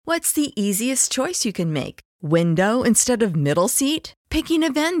What's the easiest choice you can make? Window instead of middle seat? Picking a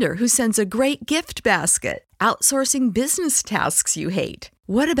vendor who sends a great gift basket? Outsourcing business tasks you hate?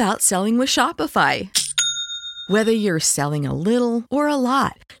 What about selling with Shopify? Whether you're selling a little or a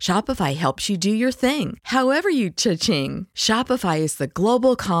lot, Shopify helps you do your thing, however you cha-ching. Shopify is the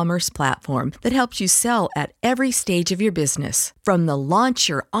global commerce platform that helps you sell at every stage of your business. From the launch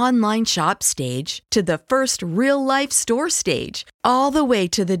your online shop stage to the first real-life store stage, all the way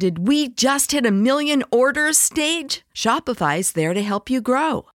to the did we just hit a million orders stage. Shopify's there to help you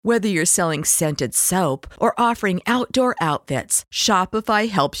grow. Whether you're selling scented soap or offering outdoor outfits, Shopify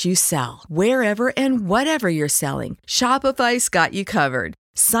helps you sell. Wherever and whatever you're selling, Shopify's got you covered.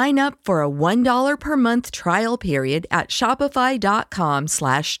 Sign up for a $1 per month trial period at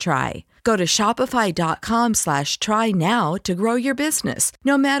shopify.com/try. Go to shopify.com/try now to grow your business,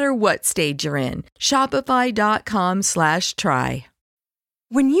 no matter what stage you're in. Shopify.com/try.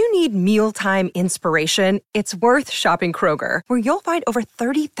 When you need mealtime inspiration, it's worth shopping Kroger, where you'll find over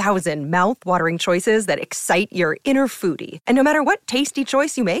 30,000 mouth-watering choices that excite your inner foodie. And no matter what tasty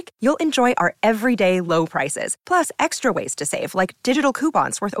choice you make, you'll enjoy our everyday low prices, plus extra ways to save, like digital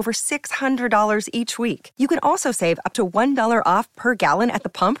coupons worth over $600 each week. You can also save up to $1 off per gallon at the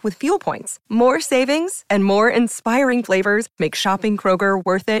pump with fuel points. More savings and more inspiring flavors make shopping Kroger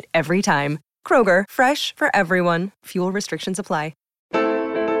worth it every time. Kroger, fresh for everyone. Fuel restrictions apply.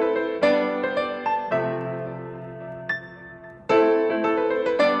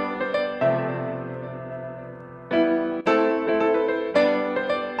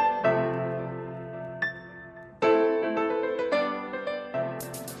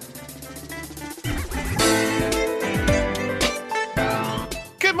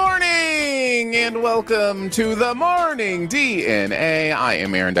 And welcome to the Morning DNA. I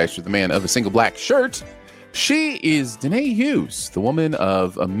am Aaron Dyster, the man of a single black shirt. She is Danae Hughes, the woman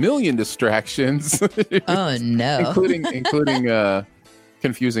of a million distractions. Oh no, including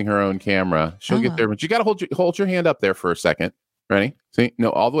confusing her own camera. She'll get there, but you got to hold your hand up there for a second. Ready? See? No,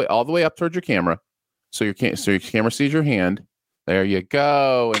 all the way up towards your camera, so your camera sees your hand. There you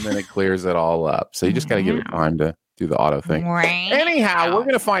go, and then it clears it all up. So you just got to give it time to do the auto thing. Anyhow, we're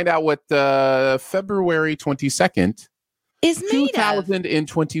going to find out what February 22nd is made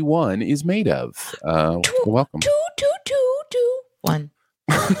 2021 is made of. Welcome. 1.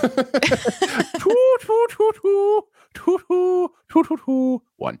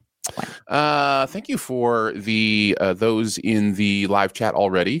 One. Thank you for the those in the live chat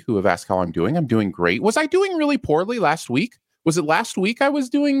already who have asked how I'm doing. I'm doing great. Was I doing really poorly last week? Was it last week I was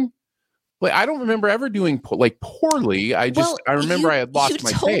doing? Like, I don't remember ever doing poorly. I remember I had lost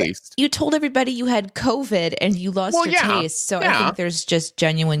my taste. You told everybody you had COVID and you lost your taste. So I think there's just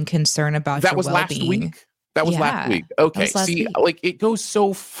genuine concern about your well-being. Last week? That was last week. Okay. See, like it goes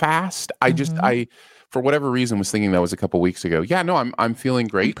so fast. I for whatever reason was thinking that was a couple weeks ago. Yeah, no, I'm feeling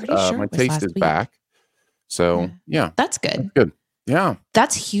great. Sure my taste is back. So yeah. That's good. That's good. Yeah.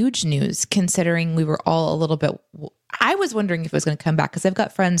 That's huge news considering we were all a little bit. I was wondering if it was going to come back because I've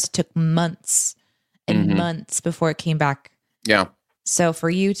got friends who took months and months before it came back. Yeah. So for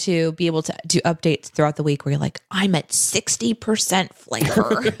you to be able to do updates throughout the week where you're like, I'm at 60%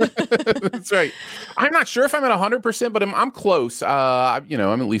 flavor. That's right. I'm not sure if I'm at 100%, but I'm close. I'm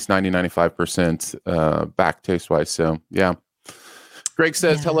at least 95% back taste wise. So yeah. Greg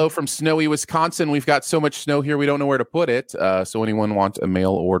says, hello from snowy Wisconsin. We've got so much snow here, we don't know where to put it. So anyone want a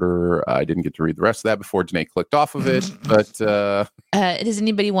mail order? I didn't get to read the rest of that before Danae clicked off of it. But does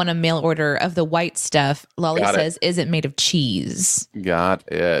anybody want a mail order of the white stuff? Lolly says, is it made of cheese?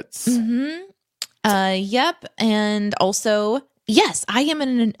 Got it. Yep. And also, yes, I am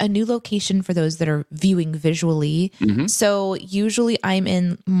in a new location for those that are viewing visually. So usually I'm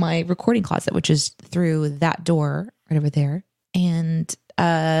in my recording closet, which is through that door right over there. And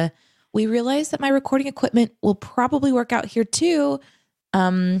we realized that my recording equipment will probably work out here too.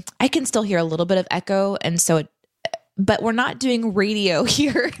 I can still hear a little bit of echo, and so but we're not doing radio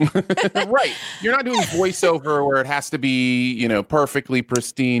here. Right. You're not doing voiceover where it has to be, perfectly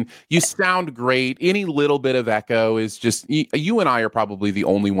pristine. You sound great. Any little bit of echo is just, you and I are probably the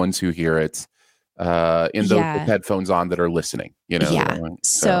only ones who hear it in those with headphones on that are listening, Yeah.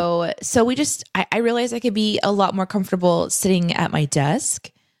 So we just, I realized I could be a lot more comfortable sitting at my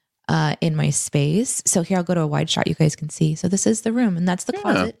desk in my space. So here, I'll go to a wide shot. You guys can see. So this is the room, and that's the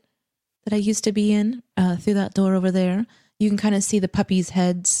closet that I used to be in through that door over there. You can kind of see the puppies'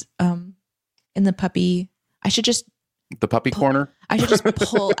 heads in the puppy. I should just The puppy corner. I should just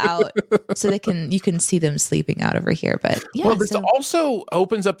pull out so you can see them sleeping out over here. But yeah, well, this also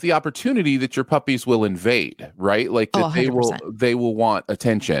opens up the opportunity that your puppies will invade, right? Like that they will want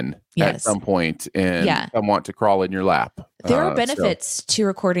attention at some point and some want to crawl in your lap. There are benefits to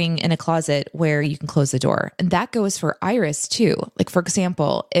recording in a closet where you can close the door, and that goes for Iris too. Like, for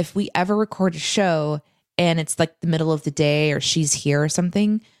example, if we ever record a show and it's like the middle of the day or she's here or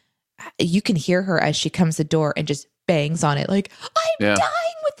something, you can hear her as she comes to the door and just bangs on it like, I'm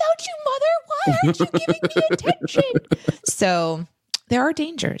dying without you, mother. Why aren't you giving me attention? So there are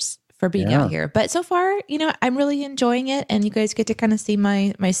dangers for being out here. But so far, I'm really enjoying it, and you guys get to kind of see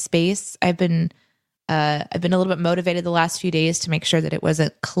my space. I've been a little bit motivated the last few days to make sure that it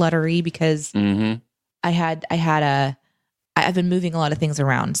wasn't cluttery because I've been moving a lot of things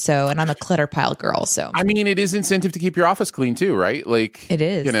around. So, and I'm a clutter pile girl. So, I mean, it is incentive to keep your office clean too, right? Like it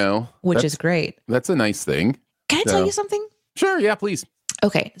is, which is great. That's a nice thing. Can I tell you something? Sure. Yeah, please.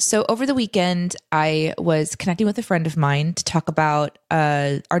 Okay. So over the weekend, I was connecting with a friend of mine to talk about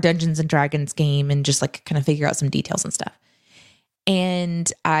our Dungeons and Dragons game and just like kind of figure out some details and stuff. And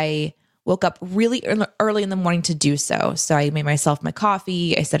I woke up really early in the morning to do so. So I made myself my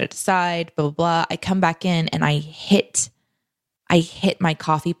coffee. I set it aside, blah, blah, blah. I come back in and I hit my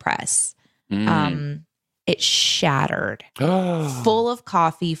coffee press. It shattered, full of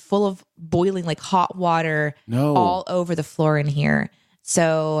coffee, full of boiling like hot water all over the floor in here.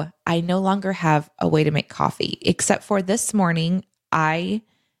 So I no longer have a way to make coffee, except for this morning, I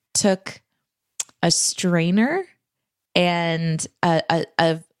took a strainer and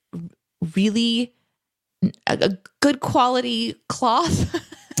a really good quality cloth.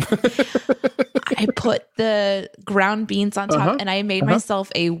 I put the ground beans on top and I made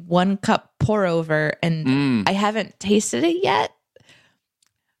myself a 1 cup pour over, and I haven't tasted it yet.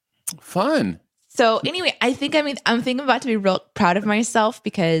 Fun. So anyway, I'm thinking about to be real proud of myself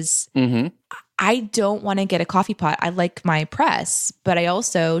because I don't want to get a coffee pot. I like my press, but I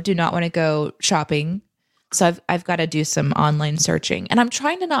also do not want to go shopping. So I've got to do some online searching, and I'm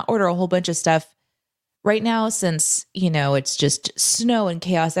trying to not order a whole bunch of stuff right now since, it's just snow and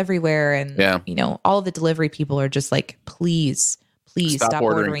chaos everywhere. And, all the delivery people are just like, please stop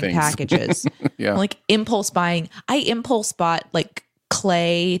ordering packages. I'm like impulse buying. I impulse bought like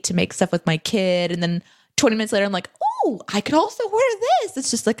clay to make stuff with my kid. And then 20 minutes later, I'm like, oh, I could also order this.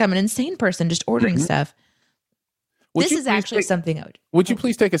 It's just like I'm an insane person just ordering stuff. This is actually something I would. Would you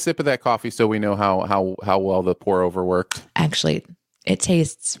please take a sip of that coffee so we know how well the pour over worked? Actually, it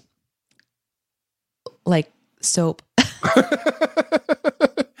tastes like soap.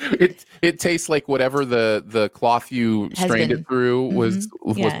 It tastes like whatever the cloth you strained it through was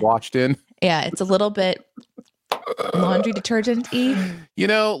washed in. Yeah, it's a little bit laundry detergent-y.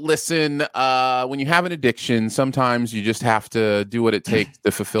 Listen, when you have an addiction, sometimes you just have to do what it takes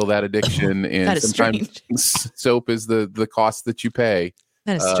to fulfill that addiction. And that is sometimes strange. Soap is the cost that you pay.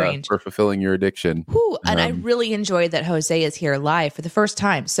 That is strange. For fulfilling your addiction. And I really enjoyed that Jose is here live for the first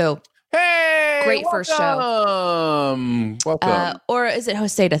time. So hey, great first show. Welcome. Or is it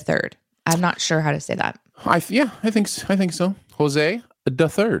Jose the Third? I'm not sure how to say that. I think so. Jose the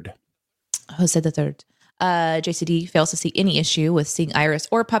Third. Jose the Third. JCD fails to see any issue with seeing Iris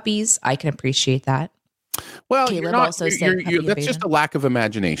or puppies. I can appreciate that. Well, Caleb also said that's just a lack of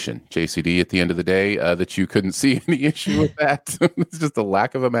imagination, JCD, at the end of the day, that you couldn't see any issue with that. It's just a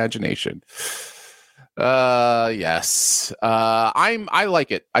lack of imagination. Yes. I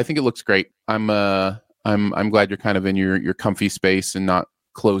like it. I think it looks great. I'm glad you're kind of in your comfy space and not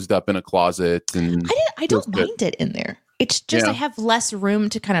closed up in a closet. And I don't mind it in there. It's just I have less room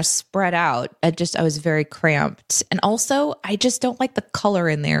to kind of spread out. I was very cramped. And also, I just don't like the color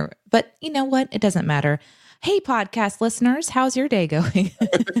in there. But you know what? It doesn't matter. Hey, podcast listeners, how's your day going?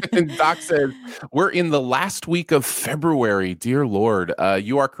 And Doc says, we're in the last week of February. Dear Lord,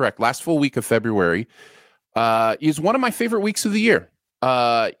 you are correct. Last full week of February is one of my favorite weeks of the year.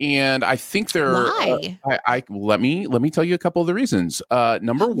 And I think Why? Let me tell you a couple of the reasons.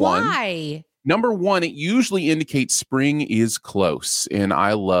 Number one, it usually indicates spring is close, and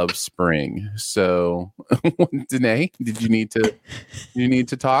I love spring. So, Danae, did you need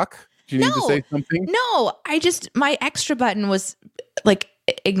to talk? Do you need to say something? No, my extra button was like,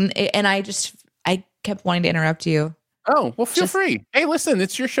 and I kept wanting to interrupt you. Oh, well, feel free. Hey, listen,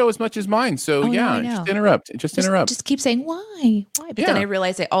 it's your show as much as mine. So just interrupt. Just interrupt. Just keep saying why. But then I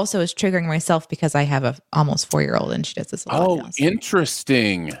realized I also was triggering myself because I have a almost 4-year-old and she does this a lot. Oh,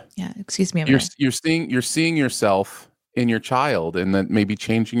 interesting. Yeah. Excuse me. You're seeing yourself in your child and then maybe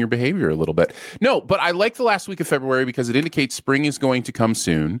changing your behavior a little bit. No, but I like the last week of February because it indicates spring is going to come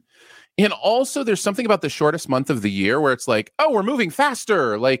soon. And also there's something about the shortest month of the year where it's like, oh, we're moving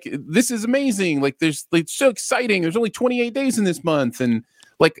faster. Like, this is amazing. Like, it's so exciting. There's only 28 days in this month. And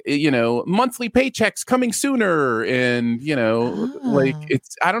like, monthly paychecks coming sooner. And, like,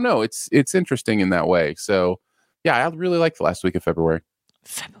 I don't know. It's interesting in that way. So yeah, I really like the last week of February.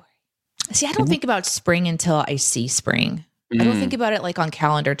 See, I don't think about spring until I see spring. I don't think about it like on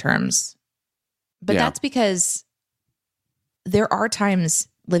calendar terms. But that's because there are times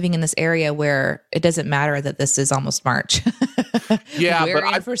living in this area where it doesn't matter that this is almost March. Yeah, we're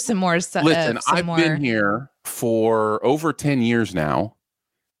but in for some more. Listen, I've been here for over 10 years now.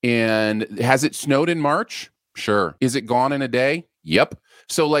 And has it snowed in March? Sure. Is it gone in a day? Yep.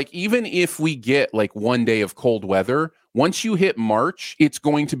 So like, even if we get like one day of cold weather, once you hit March, it's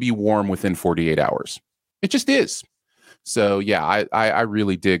going to be warm within 48 hours. It just is. So yeah, I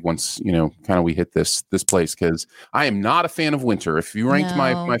really dig once, kind of we hit this place, because I am not a fan of winter. If you ranked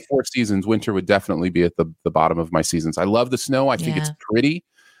my 4 seasons, winter would definitely be at the bottom of my seasons. I love the snow. I think it's pretty.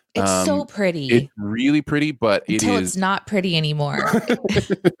 It's so pretty. It's really pretty, but until it's not pretty anymore.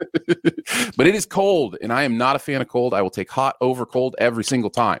 But it is cold, and I am not a fan of cold. I will take hot over cold every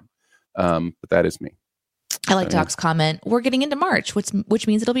single time. But that is me. I like Doc's comment. We're getting into March, which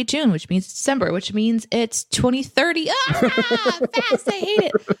means it'll be June, which means December, which means it's 2030. Fast! I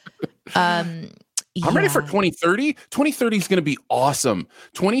hate it. I'm ready for 2030. 2030 is going to be awesome.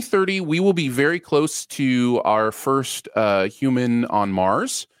 2030, we will be very close to our first human on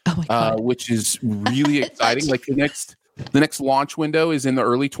Mars, which is really exciting. Like the next launch window is in the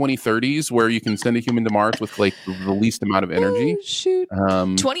early 2030s, where you can send a human to Mars with like the least amount of energy. Oh, shoot.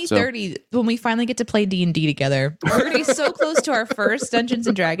 2030, when we finally get to play D&D together. We're going to be so close to our first Dungeons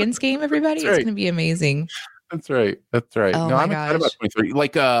and Dragons game, everybody. It's going to be amazing. That's right. Oh, no, I'm excited about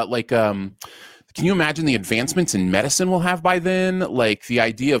 2030. Can you imagine the advancements in medicine we'll have by then? Like the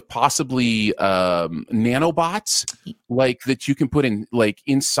idea of possibly nanobots, like that you can put in like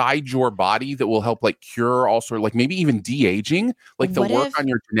inside your body that will help like cure all sort of like maybe even de-aging, like the work on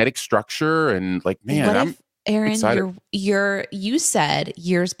your genetic structure. And like, man, I'm Aaron, excited. you said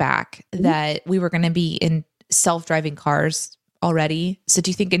years back that we were going to be in self-driving cars already. So do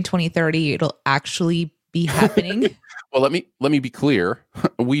you think in 2030 it'll actually be happening? Well, let me be clear.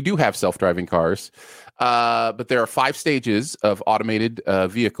 We do have self-driving cars, but there are 5 stages of automated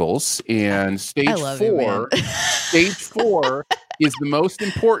vehicles, and stage 4 is the most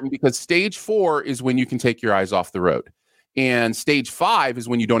important, because stage 4 is when you can take your eyes off the road, and stage 5 is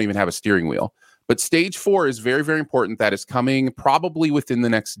when you don't even have a steering wheel. But stage 4 is very, very important. That is coming probably within the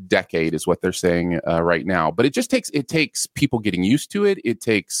next decade, is what they're saying right now. But it takes people getting used to it. It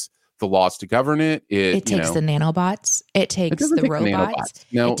takes the laws to govern it. It takes the nanobots. It takes the robots.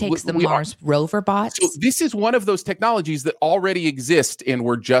 No, it takes the Mars rover bots. So this is one of those technologies that already exist, and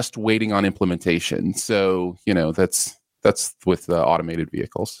we're just waiting on implementation. So that's with automated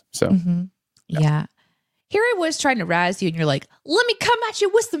vehicles. So yeah. Here I was trying to razz you, and you're like, "Let me come at you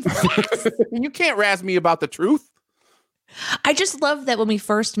with some facts." You can't razz me about the truth. I just love that when we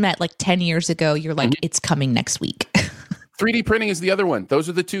first met, like 10 years ago, you're like, "It's coming next week." 3D printing is the other one. Those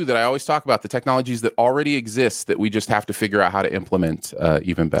are the two that I always talk about, the technologies that already exist that we just have to figure out how to implement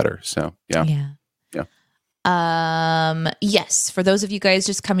even better. So, yeah. Yes. For those of you guys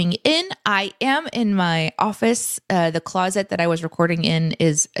just coming in, I am in my office. The closet that I was recording in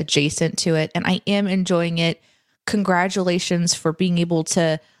is adjacent to it, and I am enjoying it. Congratulations for being able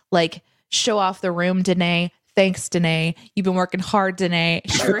to like show off the room, Danae. Thanks, Danae. You've been working hard, Danae.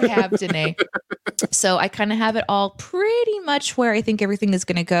 Sure have, Danae. So I kind of have it all pretty much where I think everything is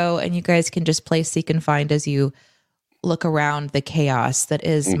going to go, and you guys can just play seek and find as you look around the chaos that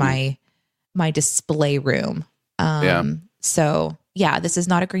is my display room. So yeah, this is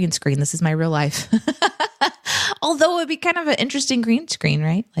not a green screen. This is my real life. Although it would be kind of an interesting green screen,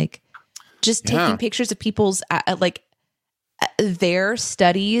 right? Like just taking pictures of people's their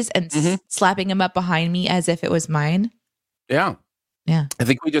studies and slapping them up behind me as if it was mine. Yeah. I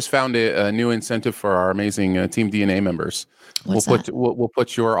think we just found a new incentive for our amazing Team DNA members. We'll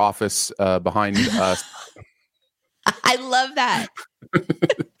put your office behind us. I love that.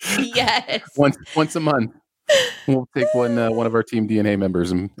 Yes. Once a month, we'll take one of our Team DNA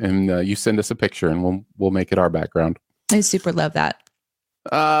members and you send us a picture, and we'll make it our background. I super love that.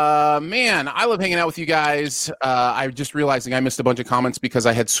 Man, I love hanging out with you guys. I just realizing I missed a bunch of comments because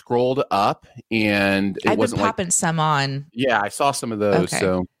I had scrolled up and it wasn't popping some on. Yeah, I saw some of those. Okay.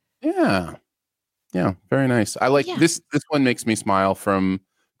 So yeah, very nice. I like this. This one makes me smile, from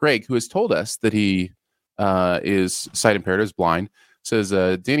Greg, who has told us that he is sight impaired, is blind. Says,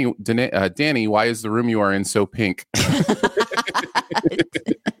 Danny, why is the room you are in so pink?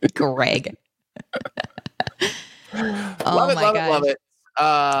 Greg. Love it, love gosh. it, love it.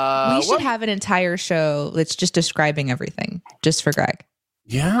 We should have an entire show that's just describing everything just for Greg.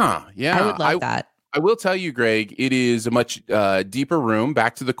 Yeah. I would love that. I will tell you, Greg, it is a much deeper room.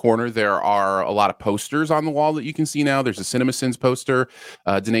 Back to the corner, there are a lot of posters on the wall that you can see now. There's a Cinema Sins poster.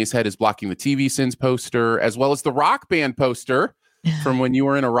 Danae's head is blocking the TV Sins poster, as well as the Rock Band poster from when you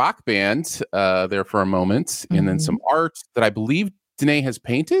were in a rock band there for a moment. And then some art that I believe Danae has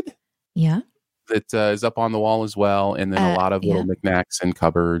painted. Yeah. That is up on the wall as well. And then a lot of little knickknacks and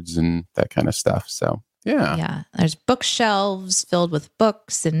cupboards and that kind of stuff. So. Yeah. Yeah. There's bookshelves filled with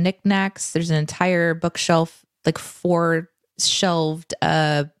books and knickknacks. There's an entire bookshelf, like 4 shelved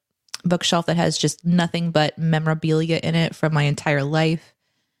bookshelf that has just nothing but memorabilia in it from my entire life.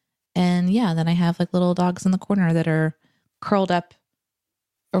 And yeah, then I have like little dogs in the corner that are curled up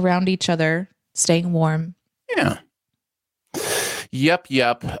around each other, staying warm. Yeah. Yep.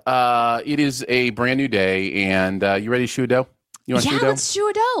 It is a brand new day. And you ready to shoe a dough? You want to shoe a dough? Let's shoe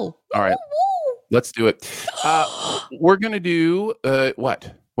a dough. All right. Let's do it. We're going to do what?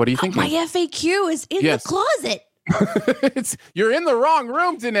 What are you thinking? My FAQ is in the closet. You're in the wrong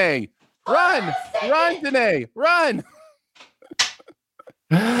room, Danae. Run, Danae, run.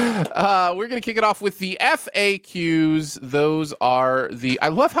 We're going to kick it off with the FAQs. Those are I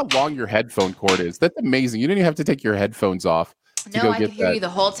love how long your headphone cord is. That's amazing. You don't even have to take your headphones off. No, I could hear you the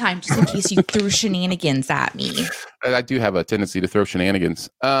whole time just in case you threw shenanigans at me. I do have a tendency to throw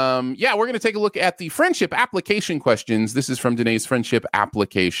shenanigans. We're going to take a look at the friendship application questions. This is from Danae's friendship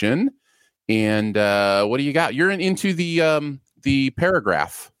application. And what do you got? You're into the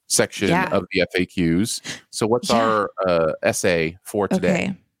paragraph section of the FAQs. So what's our essay for today?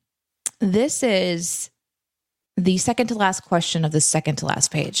 Okay. This is the second to last question of the second to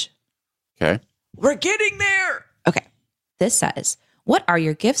last page. Okay. We're getting there. Okay. This says, what are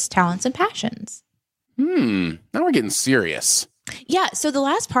your gifts, talents, and passions? Now we're getting serious. Yeah. So the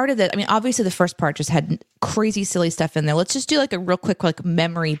last part of it, I mean, obviously the first part just had crazy, silly stuff in there. Let's just do like a real quick, like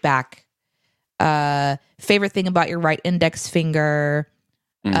memory back. Favorite thing about your right index finger.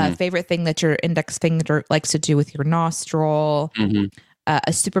 Favorite thing that your index finger likes to do with your nostril.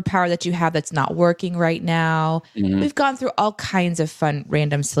 A superpower that you have that's not working right now. We've gone through all kinds of fun,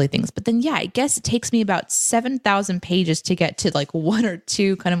 random, silly things. But then, I guess it takes me about 7,000 pages to get to like 1 or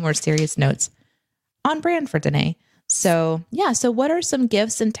 2 kind of more serious notes on brand for Danae. So, So what are some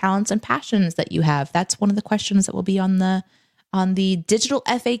gifts and talents and passions that you have? That's one of the questions that will be on the digital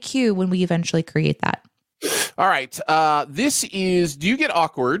FAQ when we eventually create that. All right. This is, do you get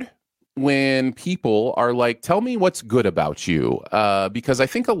awkward when people are like, tell me what's good about you? Because I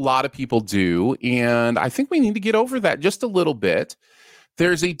think a lot of people do. And I think we need to get over that just a little bit.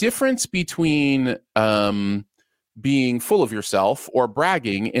 There's a difference between being full of yourself or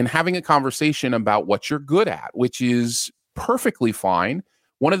bragging and having a conversation about what you're good at, which is perfectly fine.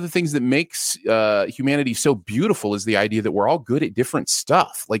 One of the things that makes humanity so beautiful is the idea that we're all good at different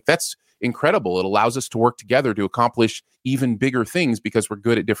stuff. Like, that's incredible. It allows us to work together to accomplish even bigger things because we're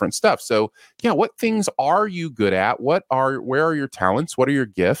good at different stuff. So, what things are you good at? Where are your talents? What are your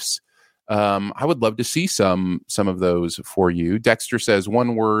gifts? I would love to see some of those for you. Dexter says,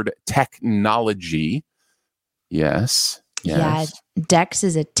 one word, technology. Yes. Yeah, Dex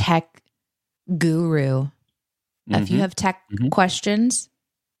is a tech guru. If you have tech questions,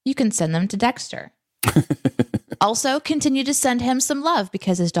 you can send them to Dexter. Also, continue to send him some love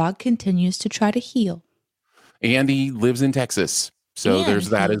because his dog continues to try to heal. Andy lives in Texas, so there's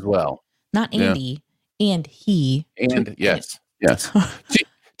that as well. Not Andy, and he. And yes.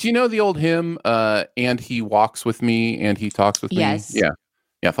 Do you know the old hymn, and he walks with me and he talks with me? Yes. Yeah,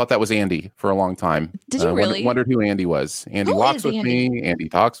 I thought that was Andy for a long time. Did you really? Wondered who Andy was. Andy walks with me, Andy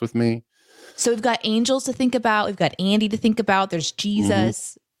talks with me. So we've got angels to think about. We've got Andy to think about. There's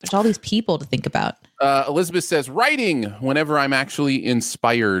Jesus. There's all these people to think about. Elizabeth says, writing whenever I'm actually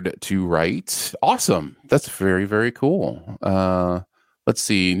inspired to write. Awesome. That's very, very cool. Let's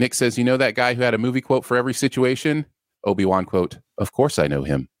see. Nick says, you know that guy who had a movie quote for every situation? Obi-Wan quote. Of course I know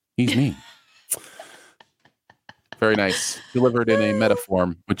him. He's me. Very nice. Delivered in a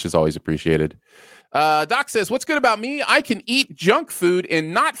metaphor, which is always appreciated. Doc says, what's good about me? I can eat junk food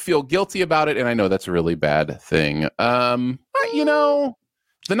and not feel guilty about it. And I know that's a really bad thing.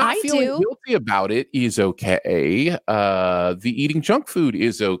 The not feeling guilty about it is okay. The eating junk food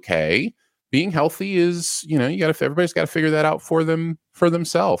is okay. Being healthy is, everybody's got to figure that out for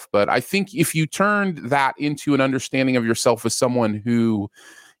themselves. But I think if you turned that into an understanding of yourself as someone who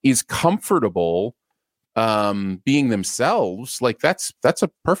is comfortable being themselves, like that's a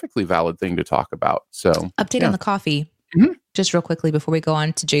perfectly valid thing to talk about. So update on the coffee. just real quickly before we go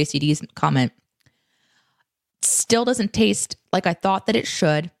on to JCD's comment. Still doesn't taste like I thought that it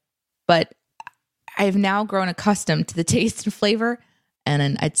should, but I've now grown accustomed to the taste and flavor,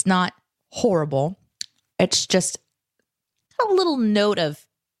 and it's not horrible. It's just a little note of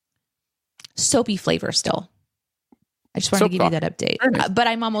soapy flavor still. I just wanted to give you that update. But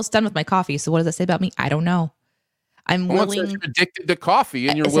I'm almost done with my coffee, so what does that say about me? I don't know. I'm willing. You're addicted to coffee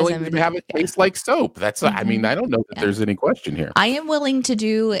and you're willing to have it taste like soap. That's, I mean, I don't know that there's any question here. I am willing to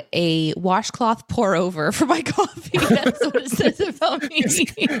do a washcloth pour over for my coffee. That's what it says about me.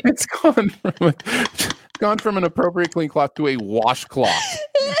 It's gone from an appropriate clean cloth to a washcloth.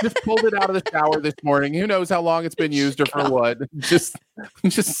 Just pulled it out of the shower this morning. Who knows how long it's been used or for what? Just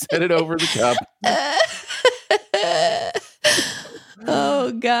set it over the cup.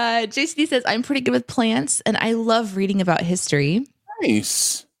 Oh God. JCD says, I'm pretty good with plants and I love reading about history.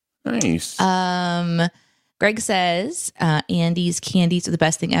 Nice. Greg says, Andy's candies are the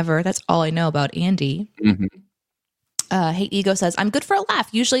best thing ever. That's all I know about Andy. Hate Ego says, I'm good for a laugh,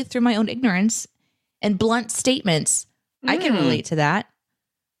 usually through my own ignorance and blunt statements. I can relate to that.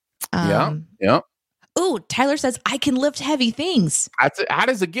 Yeah. Ooh, Tyler says, I can lift heavy things. That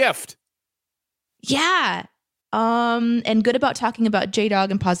is a gift. Yeah. And good about talking about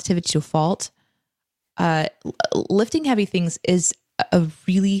J-Dog and positivity to a fault. Lifting heavy things is a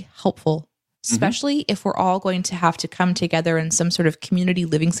really helpful, especially if we're all going to have to come together in some sort of community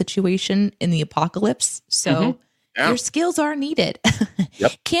living situation in the apocalypse. So your skills are needed.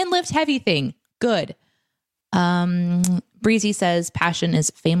 Can lift heavy thing. Good. Breezy says passion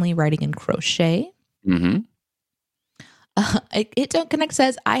is family, writing, and crochet. It Don't Connect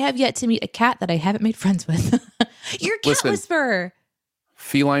says, I have yet to meet a cat that I haven't made friends with. You're a cat whisperer.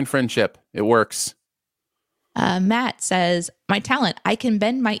 Feline friendship. It works. Matt says, my talent, I can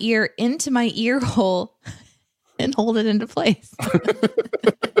bend my ear into my ear hole and hold it into place.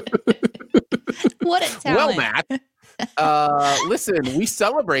 What a talent. Well, Matt, listen, we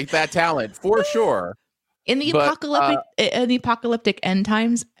celebrate that talent for sure. In the apocalyptic end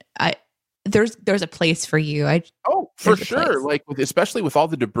times, there's a place for you. For sure. Like especially with all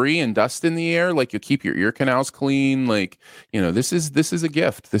the debris and dust in the air, like you'll keep your ear canals clean. Like, this is a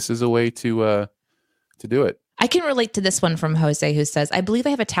gift. This is a way to do it. I can relate to this one from Jose, who says, I believe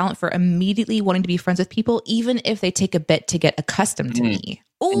I have a talent for immediately wanting to be friends with people, even if they take a bit to get accustomed to me.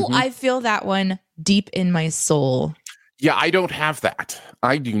 Oh, I feel that one deep in my soul. Yeah, I don't have that.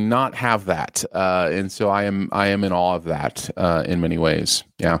 I do not have that. And so I am in awe of that in many ways.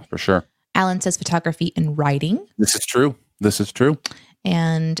 Yeah, for sure. Alan says photography and writing. This is true.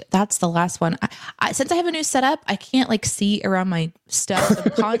 And that's the last one. I since I have a new setup, I can't see around my stuff. I'm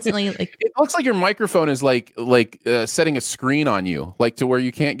constantly It looks like your microphone is like setting a screen on you, like to where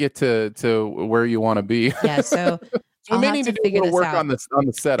you can't get to where you want to be. Yeah. So we may need to do a little work on the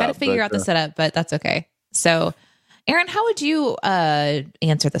setup. Got to figure out the setup, but that's okay. So, Aaron, how would you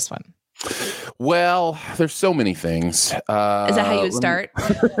answer this one? Well, there's so many things. Is that how you would start?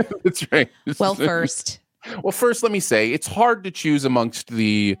 That's right. Well, first, let me say it's hard to choose amongst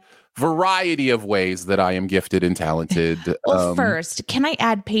the variety of ways that I am gifted and talented. Well, first, can I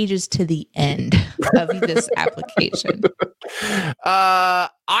add pages to the end of this application?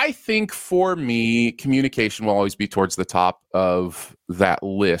 I think for me, communication will always be towards the top of that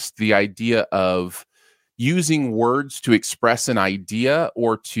list. The idea of using words to express an idea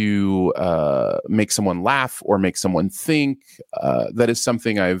or to make someone laugh or make someone think, that is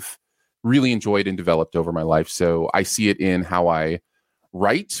something I've really enjoyed and developed over my life. So I see it in how I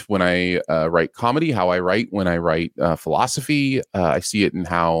write when I write comedy, how I write when I write philosophy. I see it in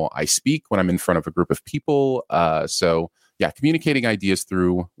how I speak when I'm in front of a group of people. So yeah, communicating ideas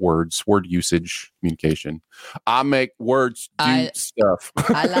through words, word usage, communication. I make words do stuff.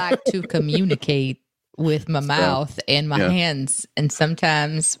 I like to communicate with my mouth and my hands, and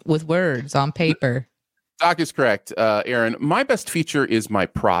sometimes with words on paper. Doc is correct, Aaron. My best feature is my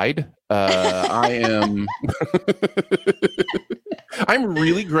pride. I'm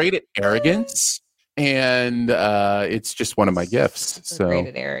really great at arrogance, and it's just one of my gifts. So great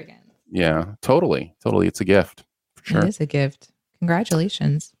at arrogance. Yeah, totally. It's a gift. For sure. It is a gift.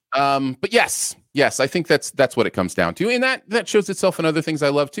 Congratulations. But yes, I think that's what it comes down to. And that shows itself in other things I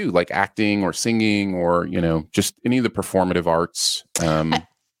love too, like acting or singing or, just any of the performative arts.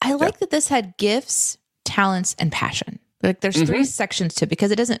 I like that this had gifts, talents, and passion. Like there's three sections to it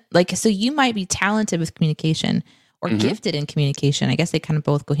because it doesn't so you might be talented with communication or gifted in communication. I guess they kind of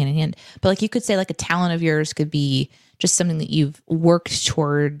both go hand in hand. But you could say a talent of yours could be just something that you've worked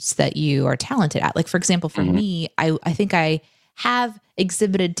towards that you are talented at. Like, for example, for me, I think I have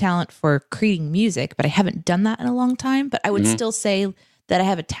exhibited talent for creating music, but I haven't done that in a long time. But I would still say that I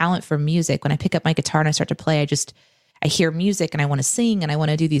have a talent for music. When I pick up my guitar and I start to play, I hear music and I want to sing and I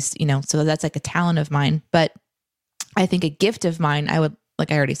want to do these, so that's like a talent of mine. But I think a gift of mine, I would,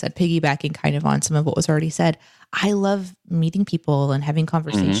 like I already said, piggybacking kind of on some of what was already said. I love meeting people and having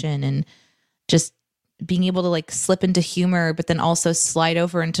conversation and just being able to like slip into humor, but then also slide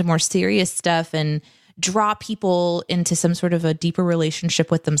over into more serious stuff and draw people into some sort of a deeper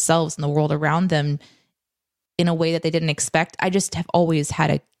relationship with themselves and the world around them in a way that they didn't expect. I just have always had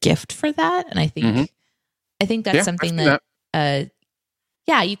a gift for that. And I think that's something that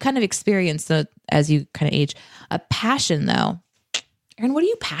you kind of experience as you kind of age. A passion though. Aaron, what are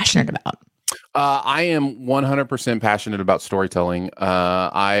you passionate about? I am 100% passionate about storytelling.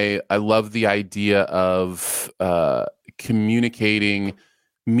 I love the idea of communicating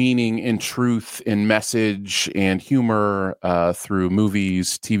meaning and truth and message and humor through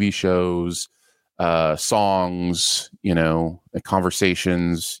movies, TV shows, songs,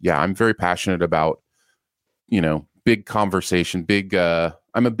 conversations. Yeah, I'm very passionate about, big conversation,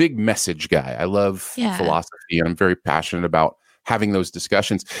 I'm a big message guy. I love philosophy, and I'm very passionate about having those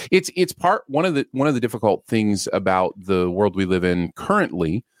discussions. It's one of the difficult things about the world we live in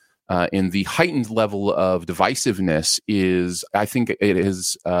currently, in the heightened level of divisiveness, is I think it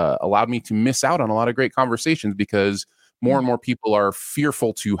has allowed me to miss out on a lot of great conversations because more and more people are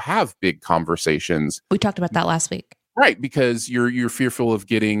fearful to have big conversations. We talked about that last week. Right, because you're fearful of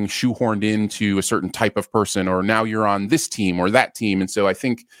getting shoehorned into a certain type of person, or now you're on this team or that team. And so I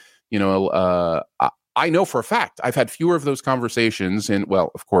think, I know for a fact I've had fewer of those conversations, and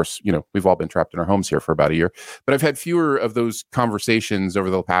well, of course, we've all been trapped in our homes here for about a year, but I've had fewer of those conversations over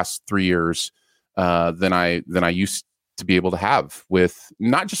the past 3 years than I used to be able to have with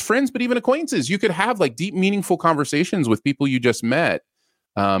not just friends, but even acquaintances. You could have like deep, meaningful conversations with people you just met.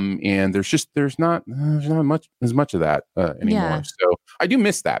 And there's not much of that anymore. Yeah. So I do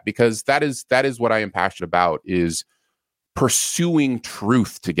miss that, because that is what I am passionate about, is pursuing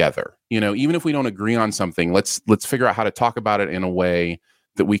truth together. Even if we don't agree on something, let's figure out how to talk about it in a way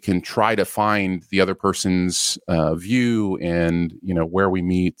that we can try to find the other person's view, and where we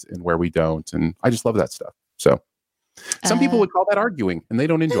meet and where we don't. And I just love that stuff. So some people would call that arguing, and they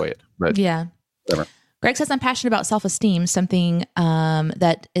don't enjoy it. But yeah, whatever. Greg says, I'm passionate about self-esteem, something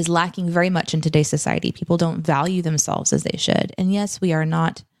that is lacking very much in today's society. People don't value themselves as they should. And yes, we are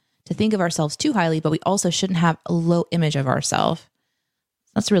not to think of ourselves too highly, but we also shouldn't have a low image of ourselves.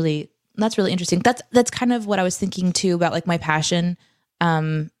 That's really interesting. That's kind of what I was thinking too about, like, my passion.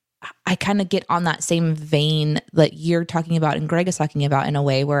 I kind of get on that same vein that you're talking about and Greg is talking about, in a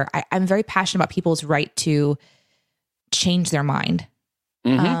way where I'm very passionate about people's right to change their mind.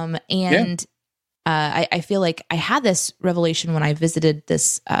 I feel like I had this revelation when I visited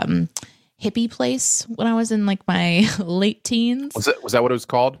this hippie place when I was in like my late teens. Was that what it was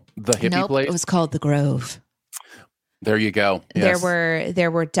called? The hippie place? It was called The Grove. There you go. Yes. There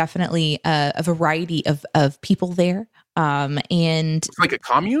were definitely a variety of people there. And it's like a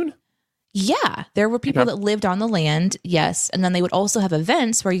commune? Yeah, there were people that lived on the land. Yes. And then they would also have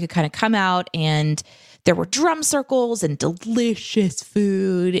events where you could kind of come out, and there were drum circles and delicious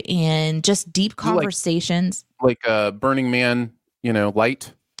food and just deep conversations. Like a Burning Man,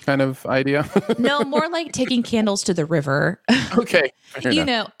 light kind of idea? No, more like taking candles to the river. Okay.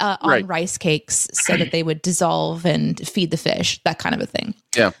 On rice cakes so that they would dissolve and feed the fish, that kind of a thing.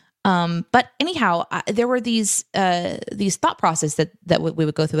 Yeah. But anyhow, there were these thought process that we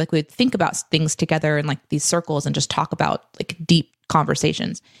would go through. Like, we would think about things together in like these circles and just talk about like deep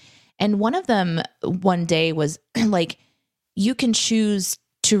conversations. And one of them one day was like, you can choose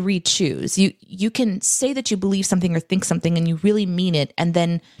to re-choose. You can say that you believe something or think something and you really mean it, and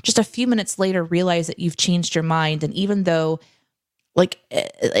then just a few minutes later realize that you've changed your mind. And even though like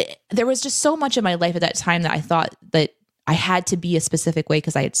there was just so much in my life at that time that I thought that I had to be a specific way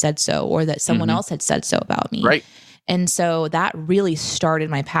because I had said so, or that someone else had said so about me. Right. And so that really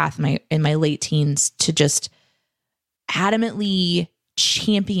started my path in my late teens to just adamantly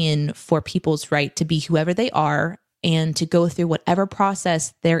champion for people's right to be whoever they are and to go through whatever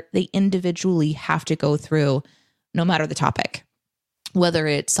process they individually have to go through, no matter the topic, whether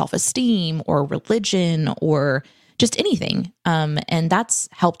it's self-esteem or religion or just anything. And that's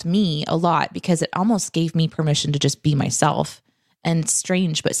helped me a lot because it almost gave me permission to just be myself. And it's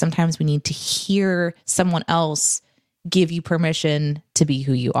strange, but sometimes we need to hear someone else give you permission to be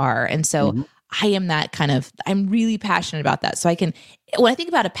who you are. And so I am that kind of, I'm really passionate about that. So when I think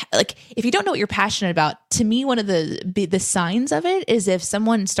about like, if you don't know what you're passionate about, to me, one of the signs of it is if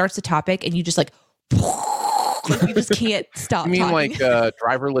someone starts a topic and you just like like we just can't stop. You mean talking. like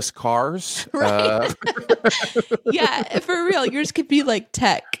driverless cars? Right. Yeah, for real. Yours could be like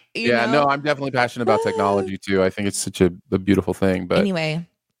tech. You know? No, I'm definitely passionate about technology too. I think it's such a beautiful thing. But anyway,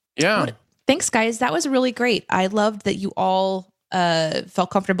 yeah. Thanks, guys. That was really great. I loved that you all felt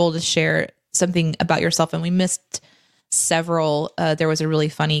comfortable to share something about yourself, and we missed several. There was a really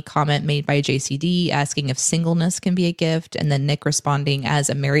funny comment made by JCD asking if singleness can be a gift, and then Nick responding, as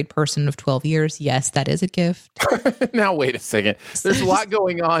a married person of 12 years, yes, that is a gift. Now, wait a second. There's a lot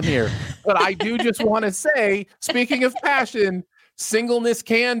going on here. But I do just want to say, speaking of passion, singleness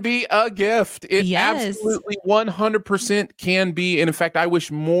can be a gift. It absolutely 100% can be. And in fact, I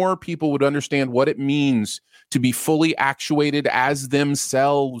wish more people would understand what it means to be fully actuated as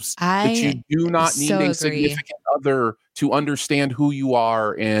themselves. That you do not need a significant other to understand who you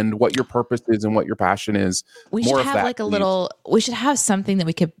are and what your purpose is and what your passion is. We should have like we should have something that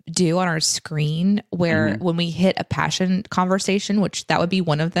we could do on our screen where when we hit a passion conversation, which that would be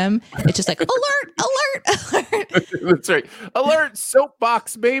one of them, it's just like alert, alert, alert. That's right. Alert,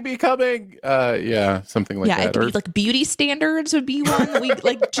 soapbox baby coming. Yeah, something like that. Yeah, it could be like beauty standards would be one that we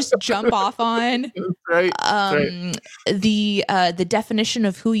like just jump off on. Right. The definition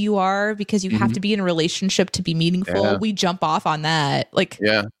of who you are, because you have to be in a relationship to be meaningful. Yeah. We jump off on that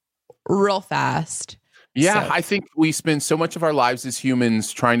real fast. Yeah, so. I think we spend so much of our lives as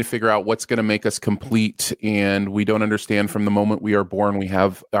humans trying to figure out what's going to make us complete, and we don't understand from the moment we are born, we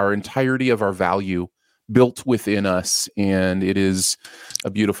have our entirety of our value built within us, and it is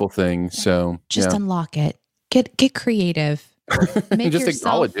a beautiful thing. So just unlock it. Get creative. Just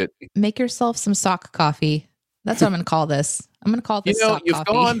acknowledge it. Make yourself some sock coffee. That's what I'm going to call this. I'm going to call it this sock you've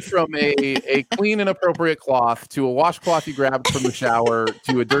coffee. gone from a clean and appropriate cloth to a washcloth you grabbed from the shower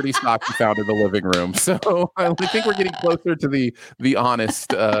to a dirty sock you found in the living room. So I think we're getting closer to the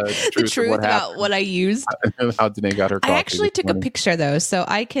honest truth of about what I used. How Danae got her coffee. I actually took a picture though, so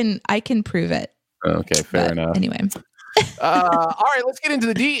I can prove it. Okay, fair enough. Anyway. All right, let's get into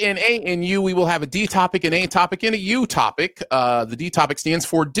the D and A and U. We will have a D topic, an A topic, and a U topic. The D topic stands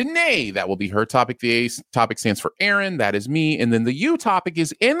for Danae. That will be her topic. The A topic stands for Aaron. That is me. And then the U topic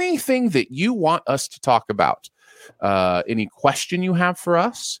is anything that you want us to talk about. Any question you have for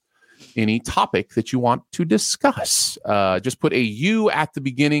us, any topic that you want to discuss. Just put a U at the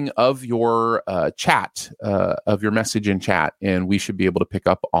beginning of your chat, of your message in chat, and we should be able to pick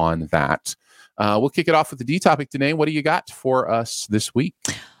up on that. We'll kick it off with the D topic, Danae. What do you got for us this week?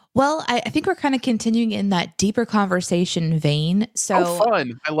 Well, I think we're kind of continuing in that deeper conversation vein. So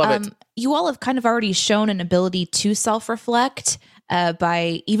fun. I love it. You all have kind of already shown an ability to self-reflect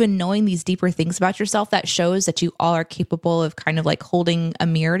by even knowing these deeper things about yourself. That shows that you all are capable of kind of like holding a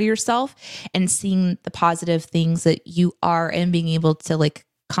mirror to yourself and seeing the positive things that you are and being able to like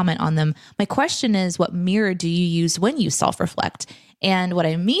comment on them. My question is, what mirror do you use when you self-reflect? And what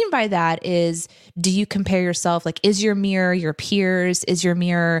I mean by that is, do you compare yourself? Like, is your mirror your peers? Is your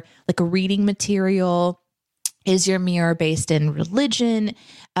mirror like a reading material? Is your mirror based in religion?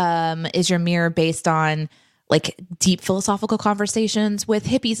 Is your mirror based on like deep philosophical conversations with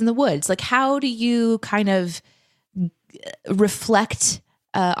hippies in the woods? Like, how do you kind of reflect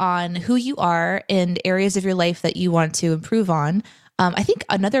on who you are and areas of your life that you want to improve on? I think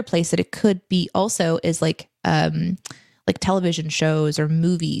another place that it could be also is like television shows or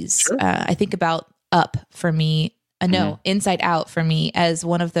movies. Sure. I think about Up for me. Inside Out for me as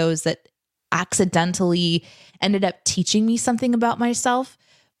one of those that accidentally ended up teaching me something about myself,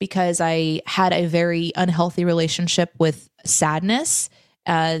 because I had a very unhealthy relationship with sadness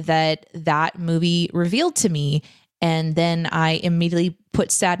that movie revealed to me. And then I immediately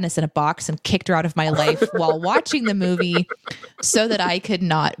put sadness in a box and kicked her out of my life while watching the movie so that I could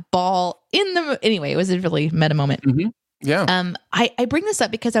not bawl in the anyway, it was a really meta moment. Mm-hmm. Yeah. I bring this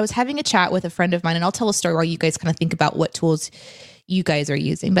up because I was having a chat with a friend of mine, and I'll tell a story while you guys kind of think about what tools you guys are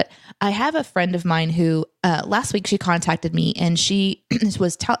using. But I have a friend of mine who last week she contacted me, and she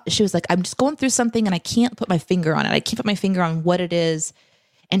was like, I'm just going through something and I can't put my finger on it. I can't put my finger on what it is.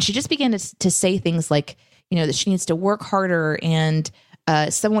 And she just began to say things like, that she needs to work harder, and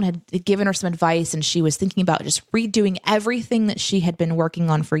someone had given her some advice, and she was thinking about just redoing everything that she had been working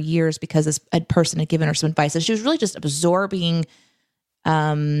on for years because this person had given her some advice. And she was really just absorbing,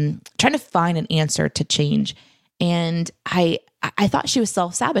 trying to find an answer to change. And I thought she was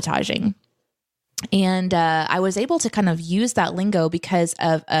self-sabotaging. And I was able to kind of use that lingo because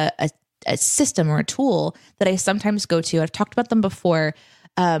of a system or a tool that I sometimes go to. I've talked about them before,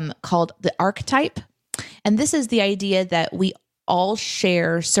 called the archetype. And this is the idea that we all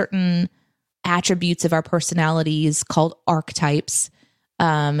share certain attributes of our personalities called archetypes,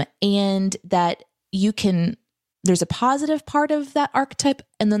 and that you can there's a positive part of that archetype,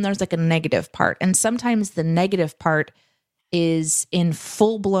 and then there's like a negative part. And sometimes the negative part is in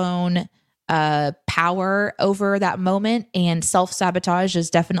full-blown power over that moment, and self-sabotage is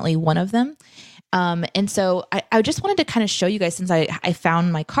definitely one of them. And so I just wanted to kind of show you guys, since I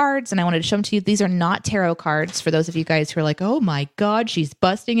found my cards and I wanted to show them to you. These are not tarot cards for those of you guys who are like, oh my God, she's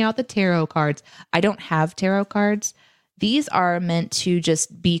busting out the tarot cards. I don't have tarot cards. These are meant to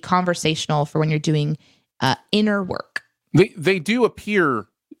just be conversational for when you're doing inner work. They do appear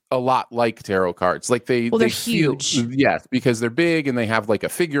a lot like tarot cards. Like they're huge. Yes, because they're big and they have like a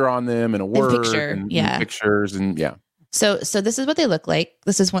figure on them and a word and pictures and yeah. So this is what they look like.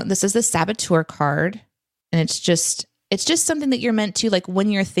 This is the Saboteur card, and it's just something that you're meant to, like, when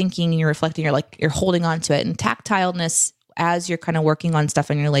you're thinking, you're reflecting, you're holding on to it. And tactileness as you're kind of working on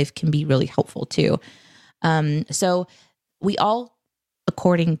stuff in your life can be really helpful too. So we all,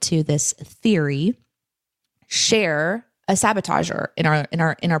 according to this theory, share a sabotager in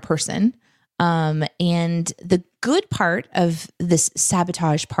our person. And the good part of this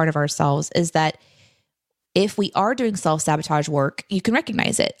sabotage part of ourselves is that if we are doing self-sabotage work, you can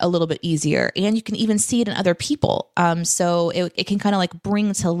recognize it a little bit easier, and you can even see it in other people. So it can kind of like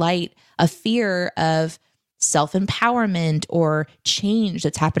bring to light a fear of self-empowerment or change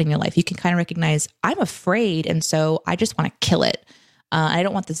that's happening in your life. You can kind of recognize, I'm afraid, and so I just want to kill it. I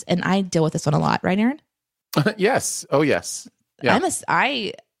don't want this, and I deal with this one a lot, right, Aaron? Yes. Oh, yes. Yeah.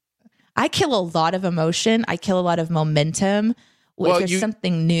 I kill a lot of emotion. I kill a lot of momentum. If there's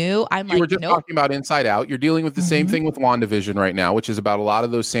something new, you were just talking about Inside Out. You're dealing with the same thing with WandaVision right now, which is about a lot of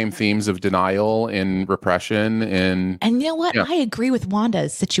those same themes of denial and repression. And you know what? Yeah. I agree with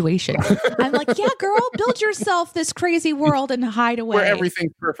Wanda's situation. I'm like, yeah, girl, build yourself this crazy world and hide away. Where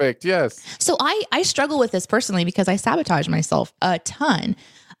everything's perfect. Yes. So I struggle with this personally because I sabotage myself a ton.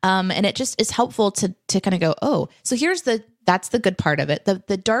 And it just is helpful to kind of go, oh, so that's the good part of it.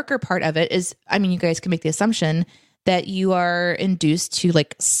 The darker part of it is, I mean, you guys can make the assumption that you are induced to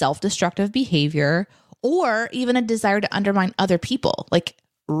like self-destructive behavior or even a desire to undermine other people. Like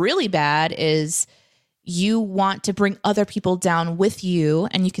really bad is you want to bring other people down with you.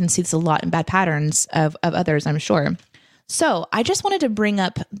 And you can see this a lot in bad patterns of others, I'm sure. So I just wanted to bring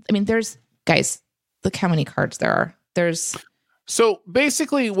up, I mean, guys, look how many cards there are. So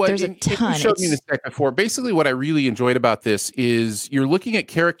basically what you showed me this deck before, basically what I really enjoyed about this is you're looking at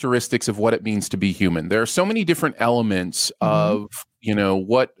characteristics of what it means to be human. There are so many different elements of,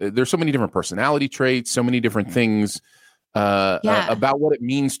 there's so many different personality traits, so many different things about what it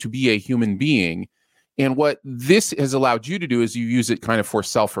means to be a human being. And what this has allowed you to do is you use it kind of for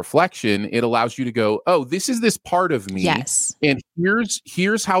self-reflection. It allows you to go, oh, this is this part of me. Yes. And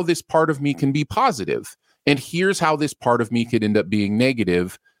here's how this part of me can be positive. And here's how this part of me could end up being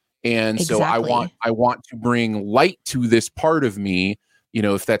negative. And exactly. So I want to bring light to this part of me,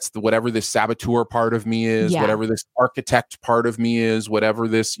 if that's whatever this saboteur part of me is, whatever this architect part of me is, whatever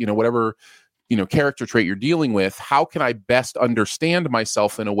this, whatever, character trait you're dealing with, how can I best understand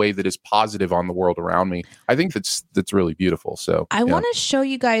myself in a way that is positive on the world around me? I think that's really beautiful. So I want to show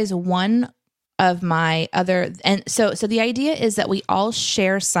you guys one of my other, and so the idea is that we all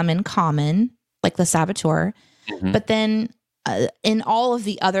share some in common, like the saboteur, but then in all of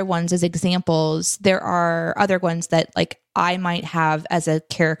the other ones as examples, there are other ones that like I might have as a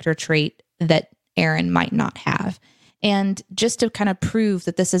character trait that Aaron might not have. And just to kind of prove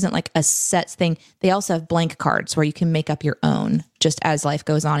that this isn't like a set thing, they also have blank cards where you can make up your own just as life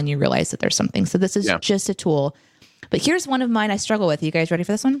goes on and you realize that there's something. So this is just a tool. But here's one of mine I struggle with. You guys ready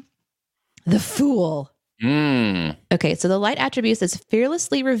for this one? The Fool. Okay, so the light attributes is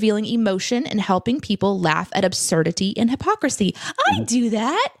fearlessly revealing emotion and helping people laugh at absurdity and hypocrisy. I do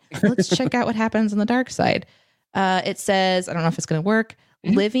that. Let's check out what happens on the dark side. It says, I don't know if it's going to work,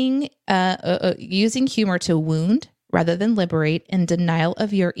 living, using humor to wound rather than liberate, in denial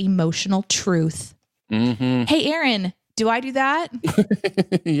of your emotional truth. Hey, Aaron, do I do that?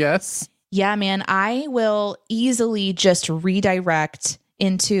 Yes. Yeah, man, I will easily just redirect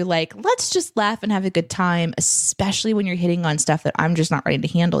into like, let's just laugh and have a good time, especially when you're hitting on stuff that I'm just not ready to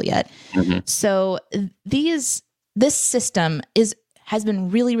handle yet. So this system has been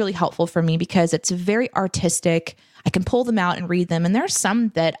really, really helpful for me because it's very artistic. I can pull them out and read them. And there are some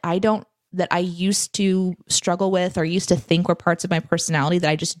that I used to struggle with or used to think were parts of my personality that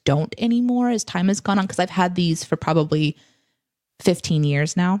I just don't anymore as time has gone on, because I've had these for probably 15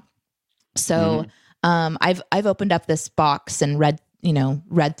 years now. So I've opened up this box and read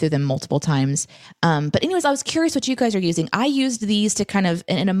through them multiple times. But anyways, I was curious what you guys are using. I used these to kind of,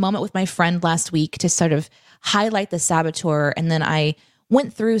 in a moment with my friend last week, to sort of highlight the saboteur. And then I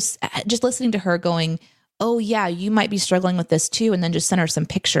went through just listening to her going, oh yeah, you might be struggling with this too. And then just send her some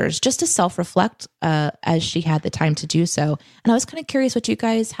pictures just to self-reflect as she had the time to do so. And I was kind of curious what you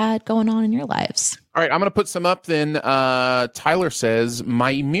guys had going on in your lives. All right, I'm going to put some up then. Tyler says,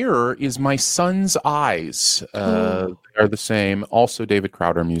 my mirror is my son's eyes. They are the same. Also David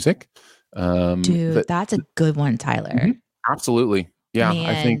Crowder music. Dude, that's a good one, Tyler. Absolutely. Yeah, Man,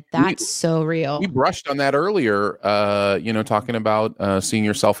 I think that's so real. We brushed on that earlier, talking about seeing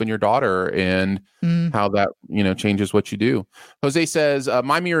yourself in your daughter and how that, changes what you do. Jose says,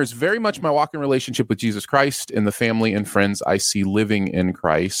 my mirror is very much my walking relationship with Jesus Christ and the family and friends I see living in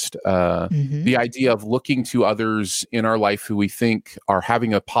Christ. The idea of looking to others in our life who we think are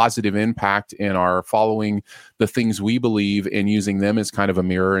having a positive impact and are following the things we believe and using them as kind of a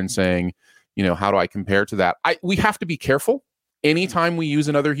mirror and saying, how do I compare to that? We have to be careful. Anytime we use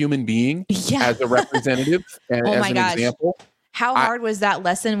another human being as a representative and as an example. How hard was that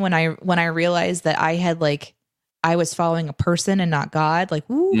lesson when I realized that I was following a person and not God?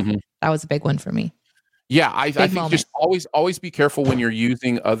 That was a big one for me. Yeah, I think just always be careful when you're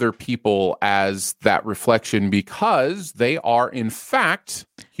using other people as that reflection, because they are in fact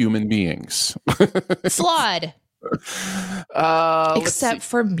human beings. Flawed. Except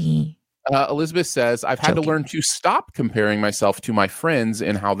for me. Elizabeth says, I've had to learn to stop comparing myself to my friends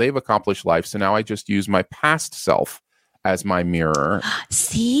and how they've accomplished life. So now I just use my past self as my mirror.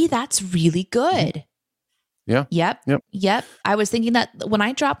 See, that's really good. Yeah. Yep. I was thinking that when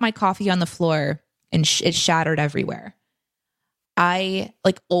I dropped my coffee on the floor and it shattered everywhere,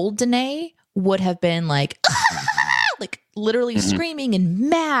 old Danae would have been literally screaming and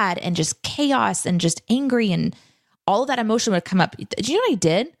mad and just chaos and just angry, and all of that emotion would come up. Do you know what I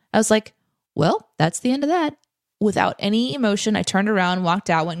did? I was like, well, that's the end of that. Without any emotion, I turned around, walked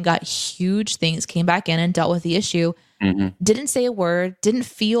out, went and got huge things, came back in and dealt with the issue. Didn't say a word, didn't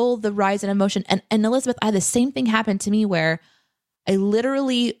feel the rise in emotion. And Elizabeth, I had the same thing happen to me where I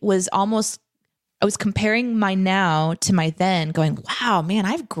literally I was comparing my now to my then, going, wow, man,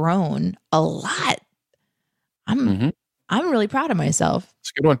 I've grown a lot. I'm really proud of myself.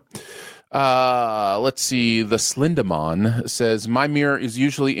 It's a good one. Let's see. The Slindamon says, my mirror is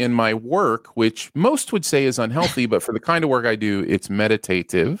usually in my work, which most would say is unhealthy, but for the kind of work I do, it's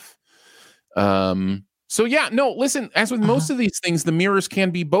meditative. So yeah, no, listen, as with most of these things, the mirrors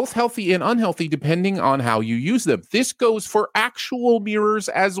can be both healthy and unhealthy depending on how you use them. This goes for actual mirrors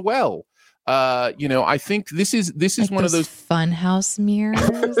as well. I think this is one of those funhouse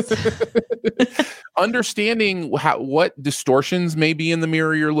mirrors. Understanding what distortions may be in the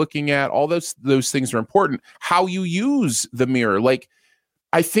mirror you're looking at, all those things are important. How you use the mirror,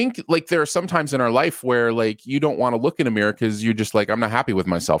 I think there are some times in our life where you don't want to look in a mirror because you're just I'm not happy with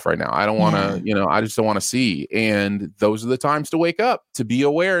myself right now. I don't want to, I just don't want to see. And those are the times to wake up, to be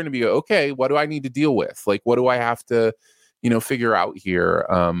aware and to be okay. What do I need to deal with? What do I have to, figure out here?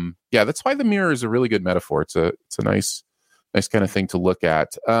 That's why the mirror is a really good metaphor. It's a nice kind of thing to look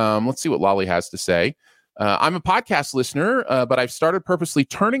at. Let's see what Lolly has to say. I'm a podcast listener, but I've started purposely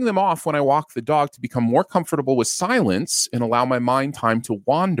turning them off when I walk the dog to become more comfortable with silence and allow my mind time to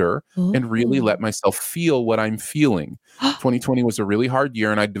wander and really let myself feel what I'm feeling. 2020 was a really hard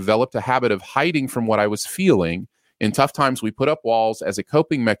year, and I developed a habit of hiding from what I was feeling. In tough times, we put up walls as a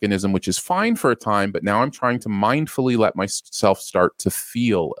coping mechanism, which is fine for a time, but now I'm trying to mindfully let myself start to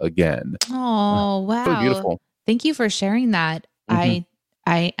feel again. Oh, wow. So beautiful. Thank you for sharing that. I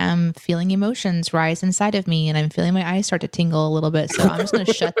am feeling emotions rise inside of me, and I'm feeling my eyes start to tingle a little bit. So I'm just going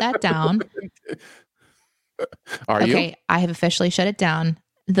to shut that down. Are you? Okay, I have officially shut it down.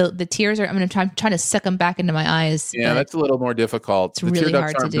 The tears are, I'm going to try to suck them back into my eyes. Yeah, that's a little more difficult. It's really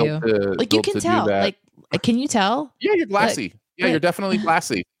hard to do. You can tell. Can you tell? Yeah, you're glassy. You're definitely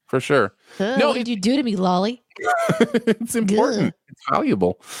glassy for sure. No, what did you do to me, Lolly? It's important. It's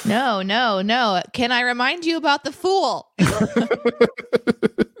valuable. No. Can I remind you about the fool?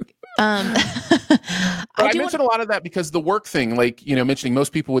 I mentioned a lot of that because the work thing, mentioning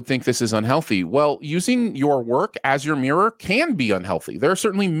most people would think this is unhealthy. Well, using your work as your mirror can be unhealthy. There are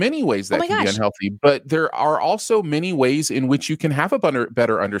certainly many ways that can be unhealthy, but there are also many ways in which you can have a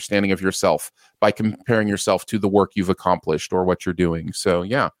better understanding of yourself by comparing yourself to the work you've accomplished or what you're doing. So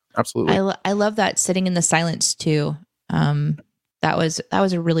yeah, absolutely. I love that sitting in the silence too. That was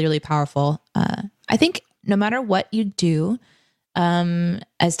a really, really powerful. I think no matter what you do,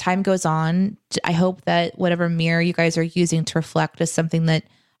 as time goes on, I hope that whatever mirror you guys are using to reflect is something that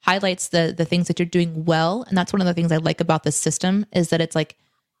highlights the things that you're doing well. And that's one of the things I like about this system, is that it's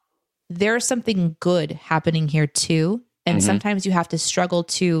there's something good happening here too. And sometimes you have to struggle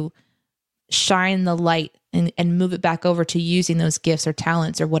to shine the light and move it back over to using those gifts or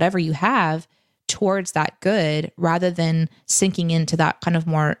talents or whatever you have towards that good rather than sinking into that kind of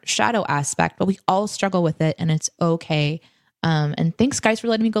more shadow aspect. But we all struggle with it, and it's okay. And thanks, guys, for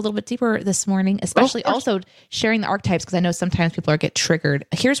letting me go a little bit deeper this morning, especially also sharing the archetypes, because I know sometimes people get triggered.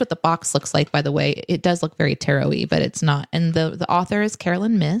 Here's what the box looks like, by the way. It does look very tarot-y, but it's not. And the author is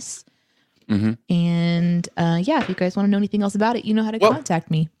Carolyn Myss. Mm-hmm. And if you guys want to know anything else about it, you know how to contact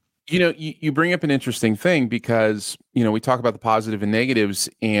me. You bring up an interesting thing because, we talk about the positive and negatives,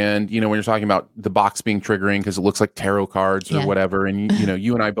 and, when you're talking about the box being triggering because it looks like tarot cards or whatever. And,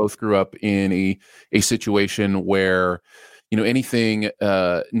 you and I both grew up in a situation where, anything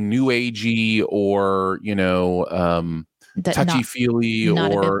new agey or, touchy-feely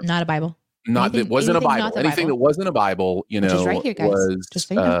or not a Bible. It wasn't a Bible. Anything that wasn't a Bible, just right here, guys. Was, just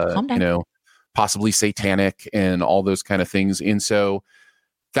so calm down. Possibly satanic and all those kind of things. And so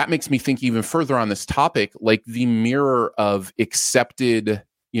that makes me think even further on this topic, like the mirror of accepted,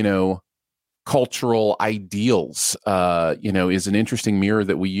 cultural ideals, is an interesting mirror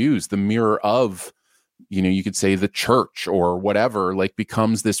that we use. The mirror of, you could say the church or whatever, like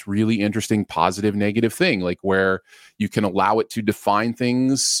becomes this really interesting positive, negative thing, like where you can allow it to define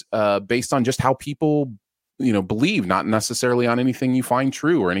things based on just how people, believe, not necessarily on anything you find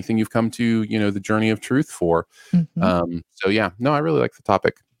true or anything you've come to, the journey of truth for. Mm-hmm. I really like the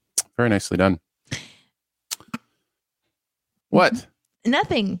topic. Very nicely done. What?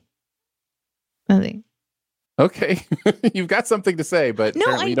 Nothing. Okay. You've got something to say, but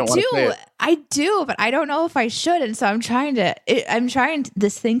no, you don't want to say it. I do, but I don't know if I should. And so I'm trying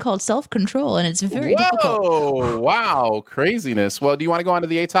this thing called self-control, and it's very difficult. Oh, wow. Craziness. Well, do you want to go on to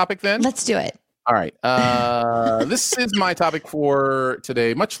the A topic then? Let's do it. All right. This is my topic for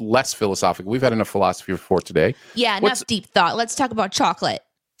today. Much less philosophical. We've had enough philosophy for today. Yeah, enough deep thought. Let's talk about chocolate.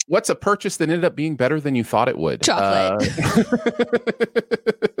 What's a purchase that ended up being better than you thought it would? Chocolate. I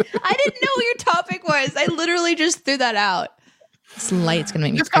didn't know what your topic was. I literally just threw that out. This light's going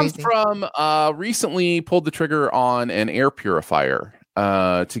to make me crazy. This comes from recently pulled the trigger on an air purifier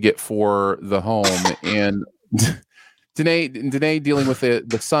to get for the home. And Danae dealing with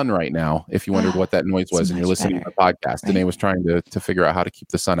the sun right now, if you wondered what that noise was and you're listening to the podcast. Right? Danae was trying to figure out how to keep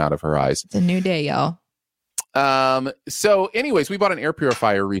the sun out of her eyes. It's a new day, y'all. So anyways, we bought an air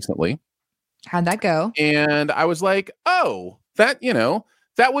purifier recently. How'd that go? And I was like, oh, that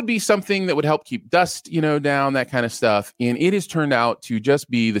would be something that would help keep dust, down, that kind of stuff. And it has turned out to just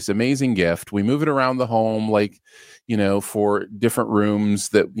be this amazing gift. We move it around the home, like, for different rooms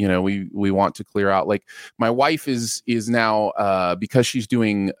that, we want to clear out. Like my wife is now, because she's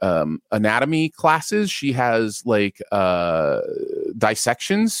doing, anatomy classes, she has like,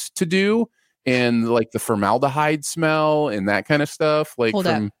 dissections to do. And like the formaldehyde smell and that kind of stuff. Like, Hold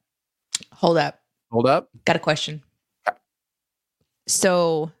up. Got a question.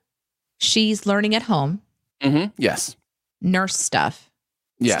 So she's learning at home. Mm-hmm. Yes. Nurse stuff.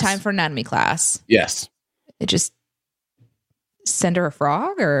 Yes. It's time for anatomy class. Yes. It just send her a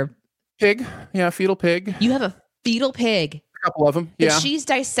frog or pig. Yeah. Fetal pig. You have a fetal pig. Couple of them, yeah. She's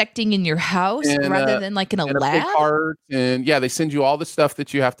dissecting in your house rather than like in a lab. And they send you all the stuff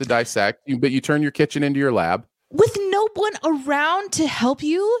that you have to dissect, but you turn your kitchen into your lab. With no one around to help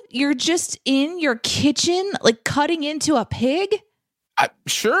you? You're just in your kitchen, like cutting into a pig?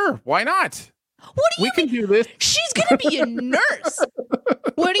 Sure, why not? What do you mean? We can do this. She's going to be a nurse.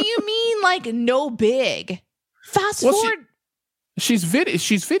 What do you mean, like, no big? Fast forward. She's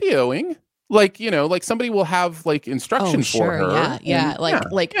videoing. Like, like somebody will have like instruction for her. Yeah.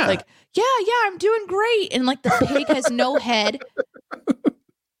 I'm doing great. And like the pig has no head.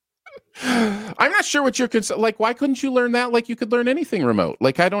 I'm not sure what your like. Why couldn't you learn that? Like you could learn anything remote.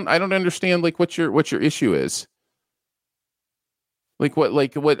 Like I don't understand like what your issue is. Like what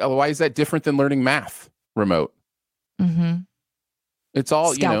why is that different than learning math remote? Mm-hmm. It's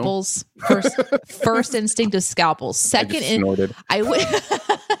all scalpels. First instinct is scalpels. Second,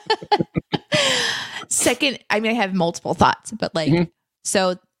 Second, I have multiple thoughts, but like,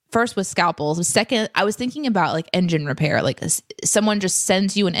 So first was scalpels. Second, I was thinking about like engine repair. Like someone just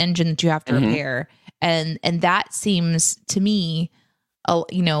sends you an engine that you have to repair, and that seems to me,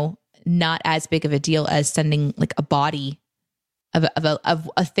 not as big of a deal as sending like a body of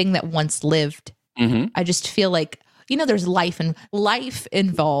a thing that once lived. Mm-hmm. I just feel like there's life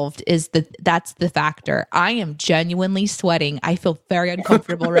involved. That's the factor. I am genuinely sweating. I feel very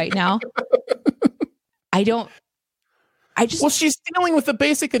uncomfortable right now. She's dealing with the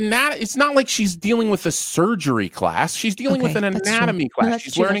basic anatomy. It's not like she's dealing with a surgery class. She's dealing with an anatomy class. No,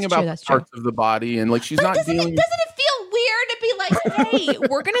 she's learning about parts of the body, and like she's not dealing. Doesn't it feel weird to be like, hey,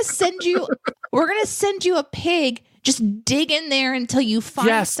 we're gonna send you a pig Just dig in there until you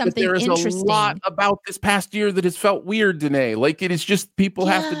find something there is interesting. a lot about this past year that has felt weird, Danae. Like, it is just people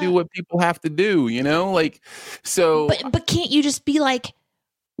have to do what people have to do, you know? Like, so. But can't you just be like,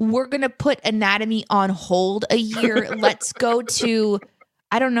 we're going to put anatomy on hold a year. Let's go to,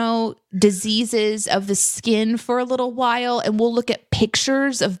 I don't know, diseases of the skin for a little while, and we'll look at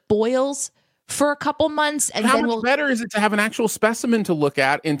pictures of boils for a couple months. And how then much better is it to have an actual specimen to look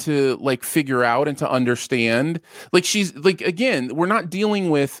at and to like figure out and to understand? Like, she's like, again, we're not dealing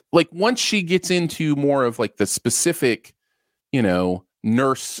with, like, once she gets into more of like the specific, you know,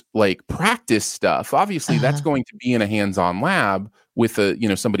 nurse like practice stuff, obviously that's going to be in a hands-on lab with a, you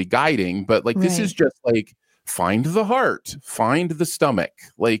know, somebody guiding, but like this is just like find the heart, find the stomach,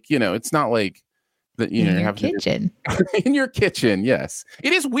 like, you know, it's not like that, you know, in your kitchen. In your kitchen. Yes,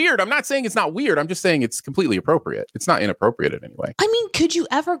 it is weird. I'm not saying it's not weird, I'm just saying it's completely appropriate. It's not inappropriate in any way. I mean, could you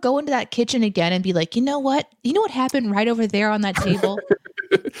ever go into that kitchen again and be like, you know what happened right over there on that table?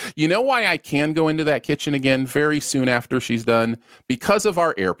 You know why I can go into that kitchen again very soon after she's done? Because of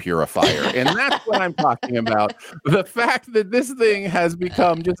our air purifier. And that's what I'm talking about. The fact that this thing has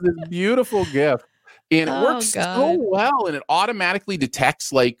become just this beautiful gift. And it works so well. And it automatically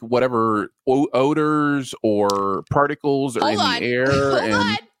detects like whatever odors or particles are in the air. Hold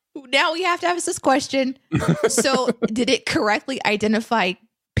on. Now we have to ask this question. So did it correctly identify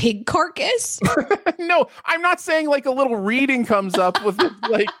pig carcass? No, I'm not saying like a little reading comes up with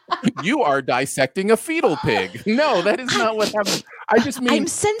like, you are dissecting a fetal pig. No, that is not what happens. I just mean, I'm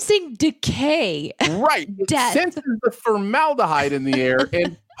sensing decay. Right. Death. It senses the formaldehyde in the air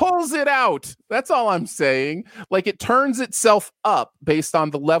and pulls it out. That's all I'm saying. Like, it turns itself up based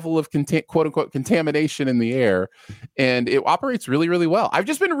on the level of quote unquote contamination in the air. And it operates really, really well. I've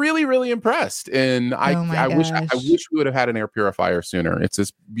just been really, really impressed. And I wish we would have had an air purifier sooner. It's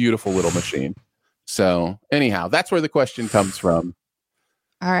this beautiful little machine. So anyhow, that's where the question comes from.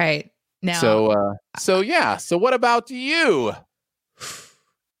 All right. Now, so yeah. So what about you?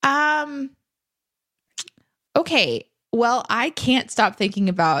 Okay. Well, I can't stop thinking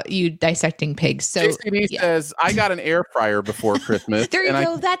about you dissecting pigs. So JCD says, I got an air fryer before Christmas. There you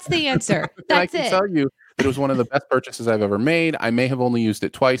go. That's the answer. That's I can tell you that it was one of the best purchases I've ever made. I may have only used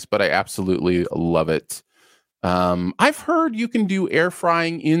it twice, but I absolutely love it. I've heard you can do air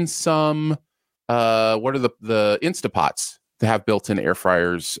frying in some, what are the Instapots to have built-in air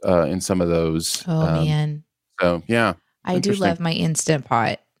fryers in some of those. Oh, man. So, yeah. I do love my Instant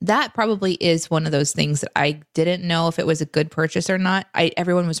Pot. That probably is one of those things that I didn't know if it was a good purchase or not.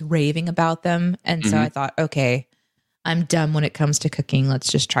 Everyone was raving about them. And so I thought, okay, I'm dumb when it comes to cooking.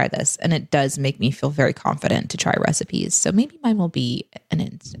 Let's just try this. And it does make me feel very confident to try recipes. So maybe mine will be an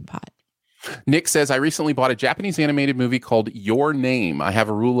Instant Pot. Nick says, I recently bought a Japanese animated movie called Your Name. I have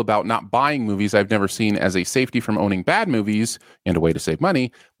a rule about not buying movies I've never seen as a safety from owning bad movies and a way to save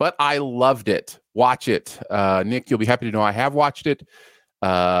money, but I loved it. Watch it. Nick, you'll be happy to know I have watched it.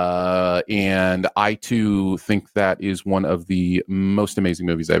 And I too think that is one of the most amazing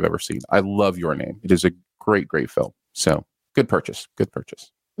movies I've ever seen. I love Your Name. It is a great, great film. So good purchase. Good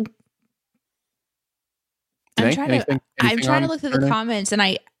purchase. I'm trying to look through the comments, and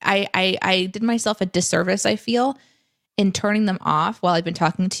I did myself a disservice, I feel, in turning them off while I've been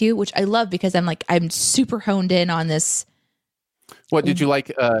talking to you, which I love because I'm super honed in on this. What did you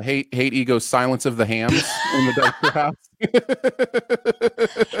like? Hate Ego's Silence of the Hams in the Diaper House?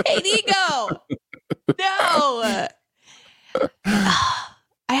 Hate Ego! No!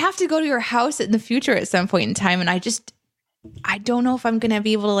 I have to go to your house in the future at some point in time, and I don't know if I'm going to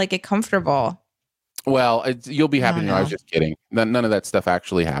be able to get comfortable. Well, you'll be happy to know I was just kidding. None of that stuff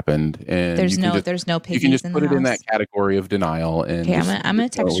actually happened, and there's no piggies. You can just put it in that category of denial. And okay, I'm gonna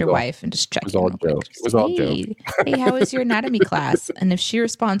text your wife and just check. It was all a joke. It was all a joke. Hey, how was your anatomy class? And if she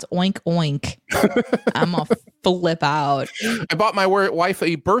responds oink oink, I'm gonna flip out. I bought my wife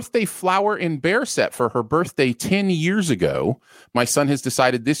a birthday flower and bear set for her birthday 10 years ago. My son has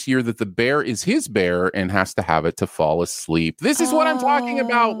decided this year that the bear is his bear and has to have it to fall asleep. This is what I'm talking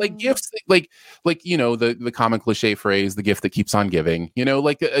about. Like gifts, like you know, the common cliche phrase, the gift that keeps on giving, you know,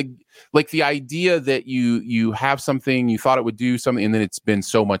 like the idea that you have something, you thought it would do something, and then it's been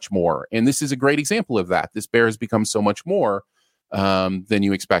so much more. And this is a great example of that. This bear has become so much more than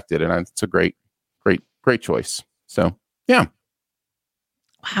you expected. And it's a great choice. So, yeah.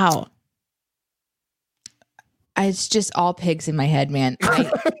 Wow. It's just all pigs in my head, man.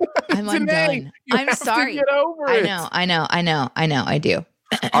 I'm undone. I'm sorry. Get over it. I know. I do.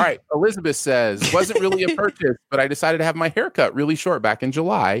 All right. Elizabeth says, wasn't really a purchase, but I decided to have my hair cut really short back in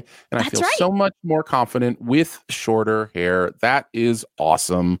July. And I feel so much more confident with shorter hair. That is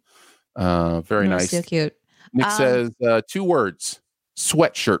awesome. Very nice. So cute. Nick says 2 words: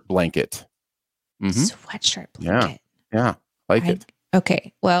 sweatshirt blanket. Sweatshirt blanket. Yeah, like it.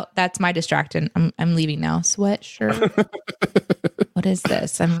 Okay, well, that's my distraction. I'm leaving now. Sweatshirt. What is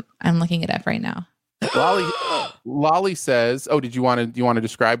this? I'm looking it up right now. Lolly says, "Oh, do you want to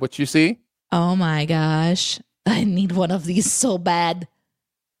describe what you see?" Oh my gosh, I need one of these so bad.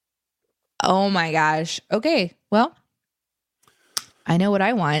 Oh my gosh. Okay, well, I know what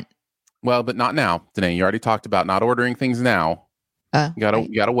I want. Well, but not now, Danae. You already talked about not ordering things now. You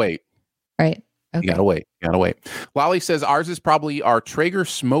gotta wait. Right. Okay. You gotta wait. Lolly says ours is probably our Traeger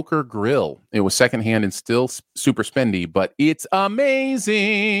smoker grill. It was secondhand and still super spendy, but it's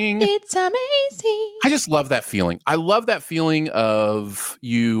amazing. It's amazing. I just love that feeling. I love that feeling of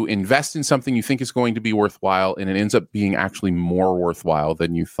you invest in something you think is going to be worthwhile, and it ends up being actually more worthwhile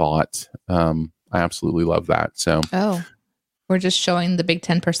than you thought. I absolutely love that. So, we're just showing the big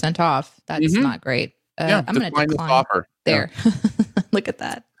 10% off. That's not great. I'm going to decline this offer. There. Yeah. Look at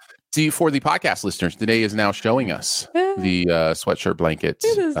that. See, for the podcast listeners, today is now showing us the sweatshirt blanket.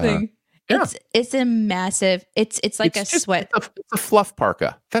 Look at this thing. Yeah. It's a massive. It's like a sweat. It's a fluff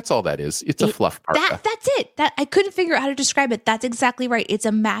parka. That's all that is. It's a fluff parka. That's it. That I couldn't figure out how to describe it. That's exactly right. It's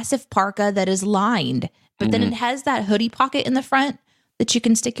a massive parka that is lined, but then it has that hoodie pocket in the front that you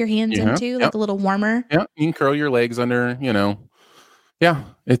can stick your hands into, like a little warmer. Yeah, you can curl your legs under. Yeah,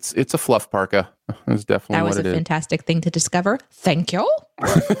 it's a fluff parka. That's definitely that was what it is. A fantastic thing to discover. Thank you.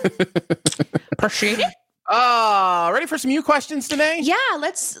 Appreciate it. Ready for some new questions today? Yeah,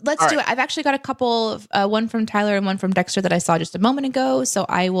 let's do it. I've actually got a couple, one from Tyler and one from Dexter that I saw just a moment ago, so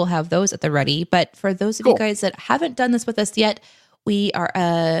I will have those at the ready. But for those of you guys that haven't done this with us yet, we are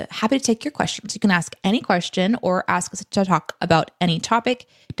happy to take your questions. You can ask any question or ask us to talk about any topic.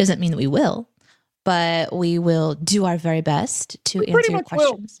 Doesn't mean that we will, but we will do our very best to answer your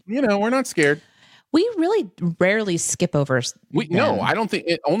questions. We're not scared. We really rarely skip over. No, I don't think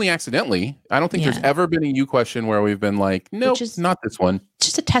it, only accidentally. I don't think there's ever been a you question where we've been like, nope, not this one.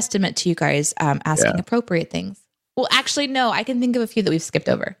 Just a testament to you guys asking appropriate things. Well, actually, no, I can think of a few that we've skipped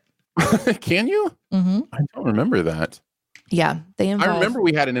over. Can you? Mm-hmm. I don't remember that. Yeah, they involve. I remember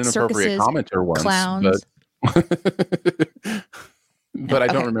we had an inappropriate commenter once, clowns, but I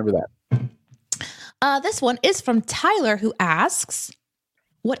don't remember that. This one is from Tyler, who asks,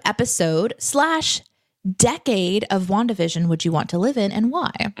 what episode / decade of WandaVision would you want to live in and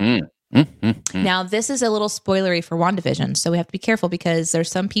why? Now, this is a little spoilery for WandaVision, so we have to be careful because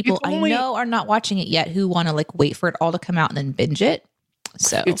there's some people I know are not watching it yet who want to wait for it all to come out and then binge it.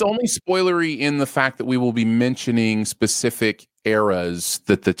 So it's only spoilery in the fact that we will be mentioning specific eras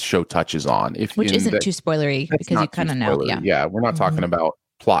that the show touches on. Which isn't too spoilery because you kind of know. Yeah, we're not talking about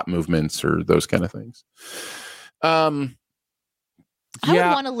plot movements or those kind of things. I would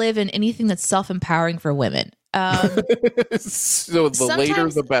want to live in anything that's self-empowering for women. So the later,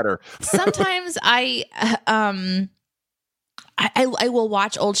 the better. Sometimes I will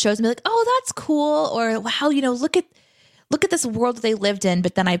watch old shows and be like, oh, that's cool. Or wow, look at this world that they lived in.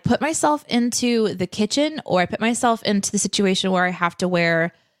 But then I put myself into the kitchen or I put myself into the situation where I have to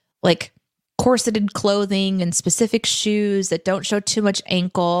wear corseted clothing and specific shoes that don't show too much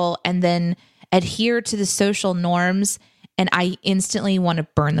ankle and then adhere to the social norms. And I instantly want to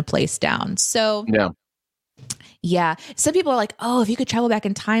burn the place down. So yeah. Some people are like, oh, if you could travel back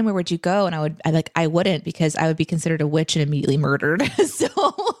in time, where would you go? And I wouldn't because I would be considered a witch and immediately murdered. So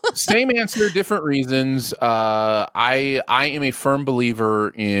same answer, different reasons. I am a firm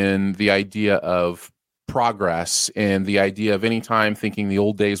believer in the idea of progress and the idea of any time thinking the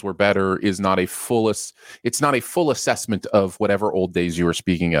old days were better is not a full assessment of whatever old days you were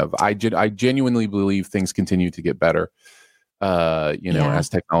speaking of. I genuinely believe things continue to get better. As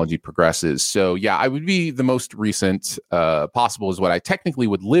technology progresses. So yeah, I would be the most recent possible is what I technically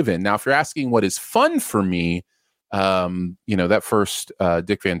would live in. Now, if you're asking what is fun for me, that first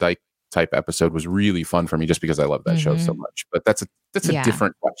Dick Van Dyke type episode was really fun for me just because I love that show so much. But that's a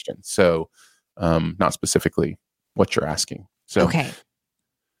different question. So not specifically what you're asking. So okay.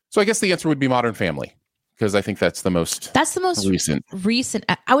 So I guess the answer would be Modern Family. Because I think that's the most recent.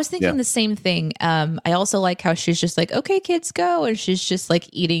 I was thinking the same thing. I also like how she's just like, okay, kids, go. And she's just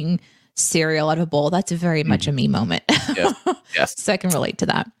eating cereal out of a bowl. That's very much a me moment. Yes. So I can relate to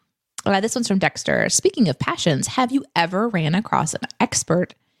that. This one's from Dexter. Speaking of passions, have you ever ran across an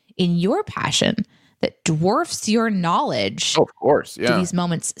expert in your passion that dwarfs your knowledge? Oh, of course, yeah. Do these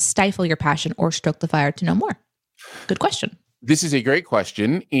moments stifle your passion or stoke the fire to know more? Good question. This is a great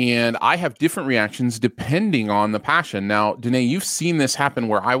question, and I have different reactions depending on the passion. Now, Danae, you've seen this happen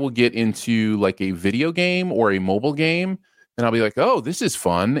where I will get into a video game or a mobile game, and I'll be like, oh, this is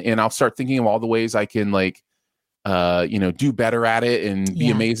fun, and I'll start thinking of all the ways I can do better at it and be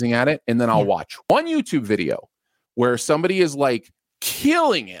amazing at it. And then I'll watch one YouTube video where somebody is like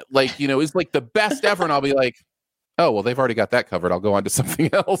killing it, like, is like the best ever. And I'll be like, oh, well, they've already got that covered. I'll go on to something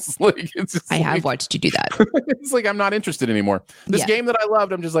else. Like, it's just have watched you do that. It's like, I'm not interested anymore. This game that I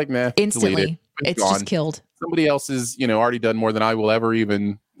loved, I'm just like, nah, instantly. It's just killed. Somebody else has, already done more than I will ever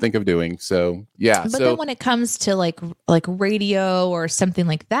even think of doing. So, yeah. But then when it comes to like radio or something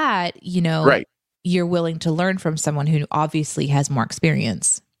like that, right. You're willing to learn from someone who obviously has more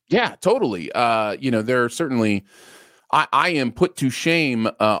experience. Yeah, totally. There are certainly, I am put to shame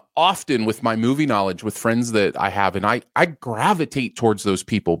often with my movie knowledge with friends that I have. And I gravitate towards those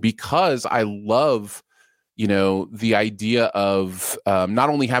people because I love, the idea of not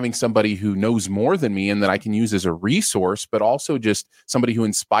only having somebody who knows more than me and that I can use as a resource, but also just somebody who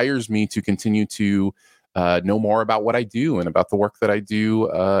inspires me to continue to know more about what I do and about the work that I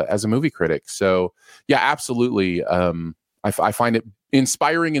do as a movie critic. So, yeah, absolutely. I find it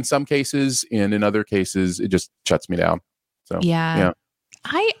inspiring in some cases, and in other cases, it just shuts me down. So, yeah.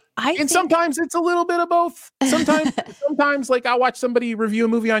 I think sometimes it's a little bit of both. Sometimes like I'll watch somebody review a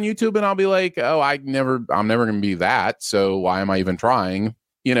movie on YouTube and I'll be like, oh, I'm never going to be that. So why am I even trying?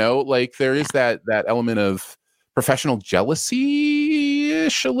 Like there is that element of professional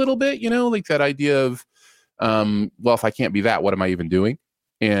jealousy-ish a little bit, like that idea of, well, if I can't be that, what am I even doing?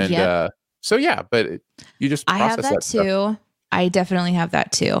 And so, yeah, but you just process I have that too. Stuff. I definitely have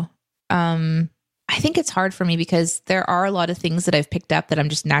that too. I think it's hard for me because there are a lot of things that I've picked up that I'm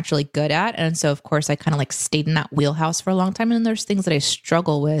just naturally good at. And so, of course, I kind of like stayed in that wheelhouse for a long time. And there's things that I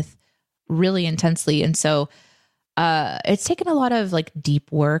struggle with really intensely. And so it's taken a lot of like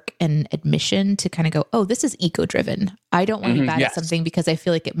deep work and admission to kind of go, oh, this is ego-driven. I don't want to be bad at something because I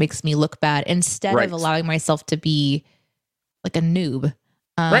feel like it makes me look bad instead of allowing myself to be like a noob.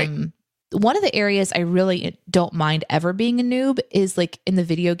 Right. One of the areas I really don't mind ever being a noob is like in the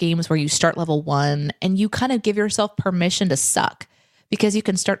video games where you start level 1 and you kind of give yourself permission to suck because you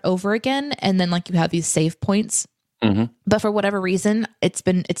can start over again. And then like you have these save points, but for whatever reason, it's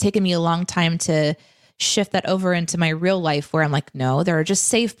taken me a long time to shift that over into my real life where I'm like, no, there are just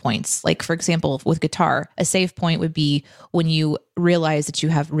save points. Like for example, with guitar, a save point would be when you realize that you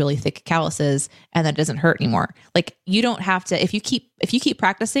have really thick calluses and that doesn't hurt anymore. Like you don't have to, if you keep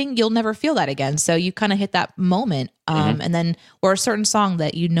practicing, you'll never feel that again. So you kind of hit that moment. And then, or a certain song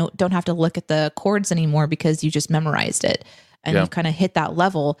that don't have to look at the chords anymore because you just memorized it and you kind of hit that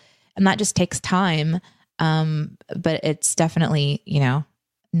level, and that just takes time. But it's definitely,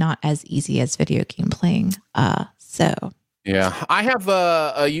 not as easy as video game playing. So yeah, I have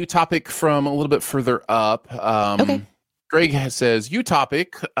a U topic from a little bit further up. Okay. Greg says, U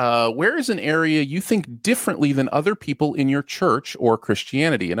topic, where is an area you think differently than other people in your church or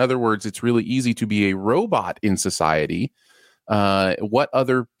Christianity? In other words, it's really easy to be a robot in society. What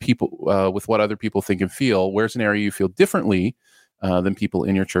other people think and feel? Where's an area you feel differently than people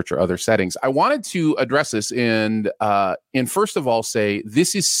in your church or other settings? I wanted to address this and first of all say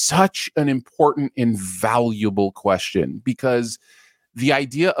this is such an important and valuable question, because the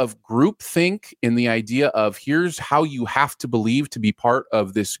idea of groupthink and the idea of here's how you have to believe to be part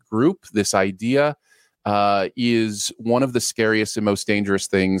of this group, this idea is one of the scariest and most dangerous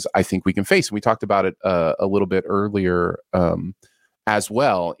things I think we can face. And we talked about it a little bit earlier as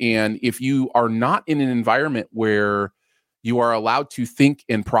well. And if you are not in an environment where you are allowed to think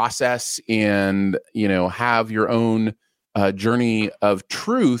and process and, have your own journey of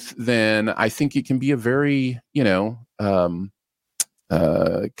truth, then I think it can be a very,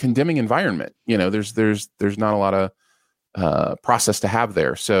 condemning environment. There's not a lot of process to have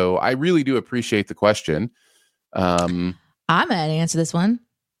there. So I really do appreciate the question. I'm going to answer this one.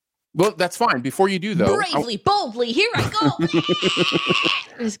 Well, that's fine. Before you do, though, bravely, boldly, here I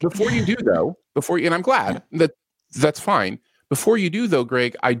go. Before you do, though, and I'm glad that's fine. Before you do, though,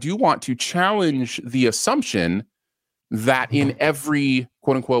 Greg, I do want to challenge the assumption that in every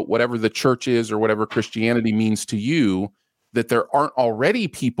quote unquote, whatever the church is or whatever Christianity means to you, that there aren't already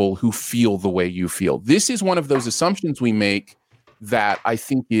people who feel the way you feel. This is one of those assumptions we make that I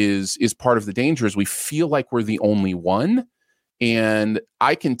think is part of the danger, is we feel like we're the only one. And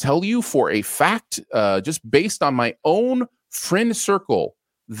I can tell you for a fact, just based on my own friend circle,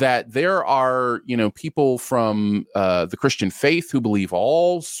 that there are, people from the Christian faith who believe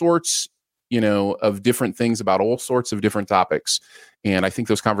all sorts, of different things about all sorts of different topics. And I think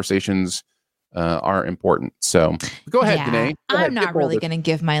those conversations are important. So go ahead, Danae. I'm not really going to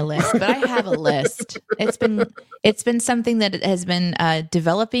give my list, but I have a list. It's been something that has been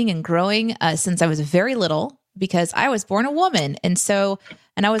developing and growing since I was very little, because I was born a woman. And so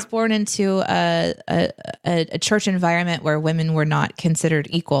And I was born into a church environment where women were not considered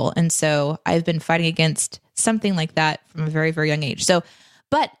equal. And so I've been fighting against something like that from a very, very young age. So,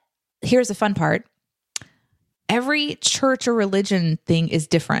 but here's the fun part. Every church or religion thing is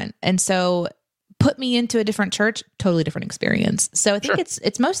different. And so put me into a different church, totally different experience. So I think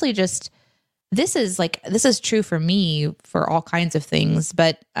it's mostly just, this is true for me for all kinds of things.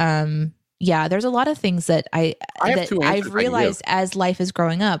 But yeah, there's a lot of things that I've realized as life is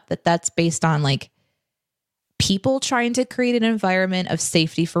growing up that's based on like people trying to create an environment of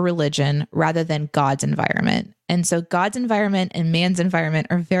safety for religion rather than God's environment. And so God's environment and man's environment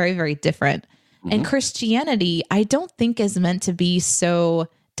are very, very different. Mm-hmm. And Christianity, I don't think is meant to be so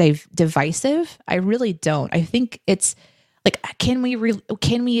divisive. I really don't. I think it's like, can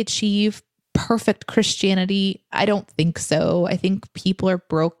we achieve perfect Christianity? I don't think so. I think people are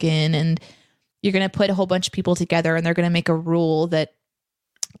broken, and you're going to put a whole bunch of people together and they're going to make a rule that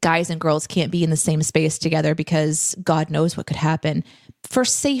guys and girls can't be in the same space together because God knows what could happen for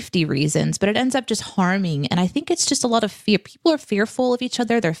safety reasons, but it ends up just harming. And I think it's just a lot of fear. People are fearful of each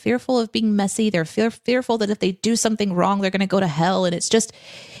other. They're fearful of being messy. They're fearful that if they do something wrong, they're going to go to hell. And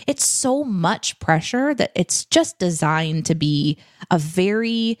it's so much pressure that it's just designed to be a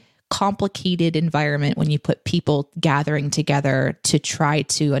very complicated environment when you put people gathering together to try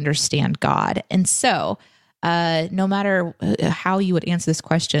to understand God. And so no matter how you would answer this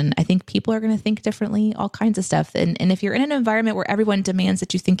question, I think people are going to think differently, all kinds of stuff. And if you're in an environment where everyone demands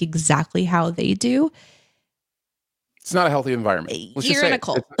that you think exactly how they do, it's not a healthy environment. You're in a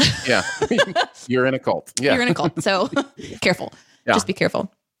cult. Yeah. You're in a cult. Yeah. You're in a cult. So careful. Yeah. Just be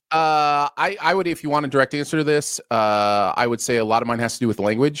careful. I would, if you want a direct answer to this, I would say a lot of mine has to do with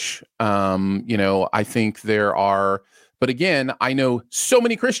language. I think there are, but again, I know so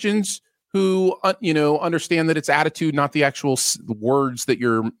many Christians who, understand that it's attitude, not the actual words that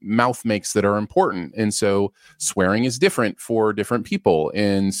your mouth makes that are important. And so swearing is different for different people.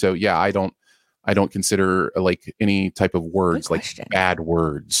 And so, yeah, I don't consider like any type of words like bad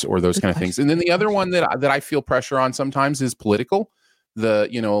words or those kind of things. And then the other one that I feel pressure on sometimes is political. A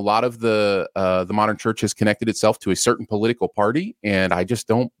lot of the modern church has connected itself to a certain political party, and I just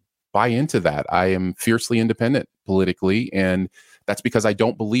don't buy into that. I am fiercely independent politically, and that's because I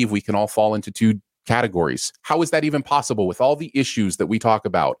don't believe we can all fall into two categories. How is that even possible with all the issues that we talk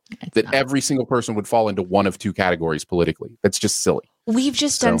about, every single person would fall into one of two categories politically? That's just silly. We've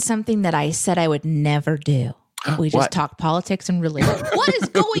just done something that I said I would never do. We just talked politics and religion. What is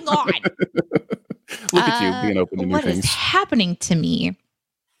going on? Look at you being open to new things. What is happening to me?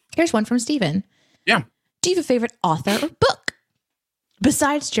 Here's one from Steven. Yeah. Do you have a favorite author or book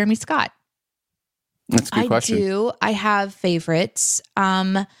besides Jeremy Scott? That's a good question. I do. I have favorites.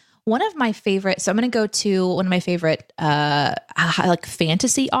 One of my favorites, so I'm going to go to one of my favorite like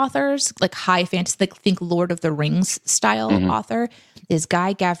fantasy authors, like high fantasy, like think Lord of the Rings style author, is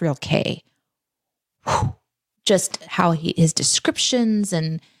Guy Gavriel Kay. Just how his descriptions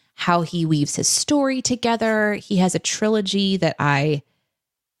and how he weaves his story together. He has a trilogy that I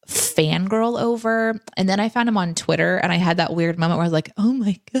fangirl over. And then I found him on Twitter, and I had that weird moment where I was like, oh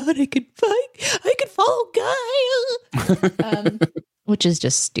my God, I could follow Guy. Which is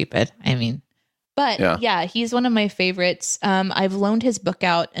just stupid. I mean, but yeah, he's one of my favorites. I've loaned his book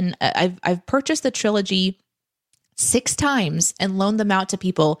out, and I've purchased the trilogy 6 times and loaned them out to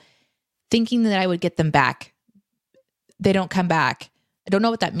people thinking that I would get them back. They don't come back. I don't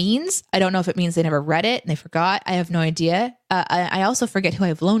know what that means. I don't know if it means they never read it and they forgot. I have no idea. I also forget who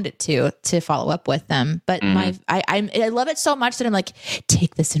I've loaned it to follow up with them. But I love it so much that I'm like,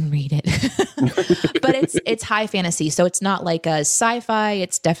 take this and read it. But it's high fantasy, so it's not like a sci-fi.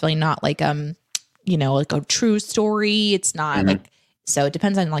 It's definitely not like like a true story. It's not like, so it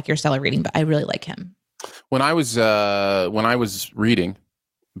depends on like your style of reading. But I really like him. When I was reading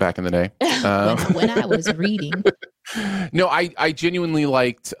back in the day, when I was reading. No, I genuinely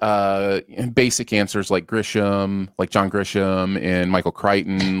liked basic answers like Grisham, like John Grisham and Michael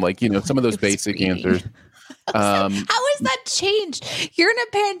Crichton, like, some of those basic answers. How has that changed? You're in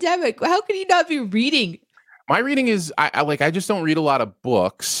a pandemic. How can you not be reading? My reading is I just don't read a lot of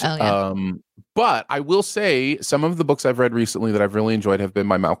books. Oh, yeah. But I will say some of the books I've read recently that I've really enjoyed have been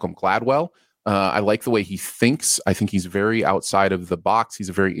by Malcolm Gladwell. I like the way he thinks. I think he's very outside of the box. He's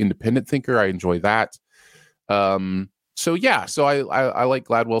a very independent thinker. I enjoy that. So I like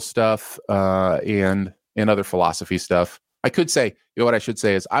Gladwell stuff, and other philosophy stuff. I could say, what I should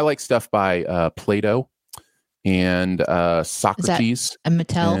say is I like stuff by, Plato and, Socrates. Is that a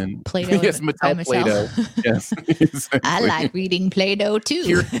Mattel Plato? Yes, Mattel Plato. Yes. Exactly. I like reading Plato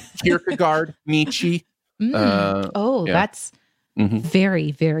too. Kierkegaard, Nietzsche. That's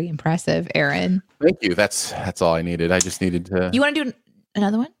Very, very impressive, Aaron. Thank you. That's all I needed. I just needed to. You want to do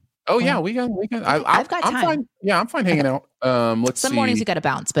another one? Oh yeah, we got. I've got time. I'm fine. Yeah, I'm fine hanging out. Let's see. Some mornings we got to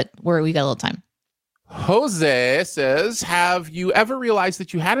bounce, but we got a little time. Jose says, have you ever realized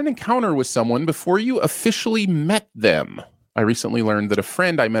that you had an encounter with someone before you officially met them? I recently learned that a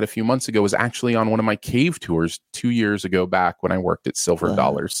friend I met a few months ago was actually on one of my cave tours 2 years ago back when I worked at Silver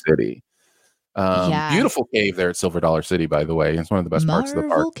Dollar City. Beautiful cave there at Silver Dollar City, by the way. It's one of the best parts of the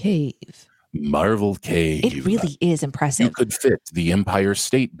park. Marvel Cave. It really is impressive. You could fit the Empire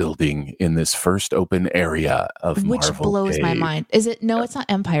State Building in this first open area of Which Marvel blows Cave. my mind. Is it? No, it's not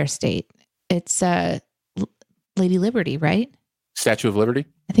Empire State. It's Lady Liberty, right? Statue of Liberty?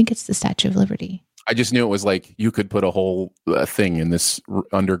 I think it's the Statue of Liberty. I just knew it was like you could put a whole thing in this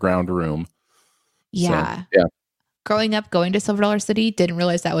underground room. Yeah. So, yeah. Growing up, going to Silver Dollar City, didn't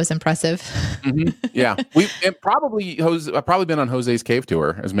realize that was impressive. Yeah, I've probably been on Jose's cave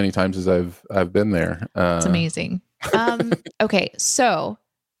tour as many times as I've been there. It's amazing. Okay, so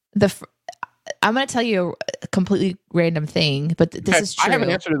I'm going to tell you a completely random thing, but this is true. I have an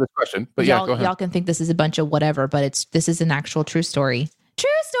answer to this question, but y'all, go ahead. Y'all can think this is a bunch of whatever, but this is an actual true story. True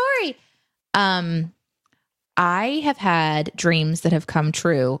story. I have had dreams that have come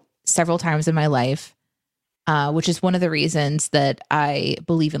true several times in my life. Which is one of the reasons that I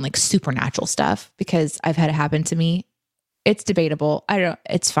believe in like supernatural stuff, because I've had it happen to me. It's debatable.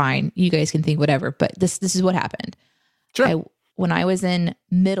 It's fine. You guys can think whatever, but this is what happened. Sure. When I was in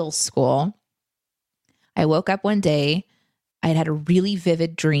middle school, I woke up one day, I had a really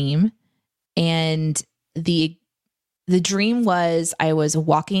vivid dream, and the dream was I was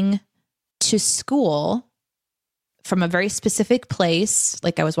walking to school from a very specific place.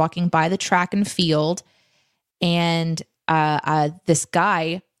 Like I was walking by the track and field, and this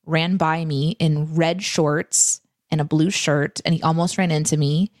guy ran by me in red shorts and a blue shirt, and he almost ran into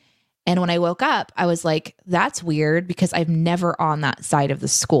me. And when I woke up, I was like, that's weird, because I've never on that side of the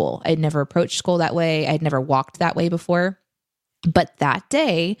school. I'd never approached school that way. I'd never walked that way before. But that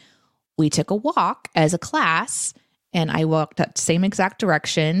day, we took a walk as a class, and I walked that same exact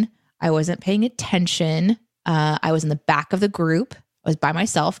direction. I wasn't paying attention. I was in the back of the group. I was by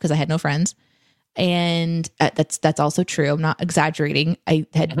myself because I had no friends. And that's also true. I'm not exaggerating. I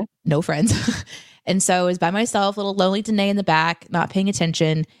had no friends. And so I was by myself, little lonely Danae in the back, not paying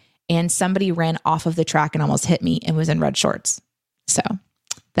attention. And somebody ran off of the track and almost hit me and was in red shorts. So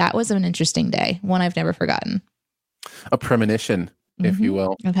that was an interesting day. One I've never forgotten. A premonition, if you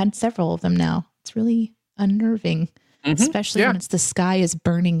will. I've had several of them now. It's really unnerving, especially when the sky is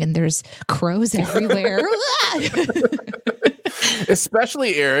burning and there's crows everywhere.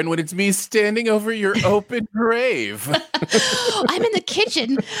 Especially, Aaron, when it's me standing over your open grave. I'm in the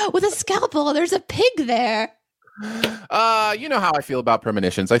kitchen with a scalpel and there's a pig there. You know how I feel about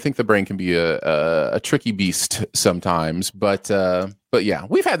premonitions. I think the brain can be a tricky beast sometimes, but yeah,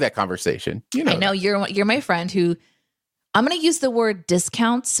 we've had that conversation. You know, I know you're my friend who, I'm going to use the word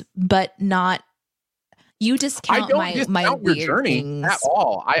discounts, but not. You discount my weird journey things at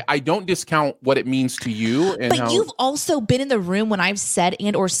all. I don't discount what it means to you. But you've also been in the room when I've said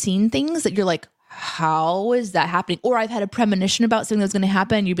and or seen things that you're like, how is that happening? Or I've had a premonition about something that's going to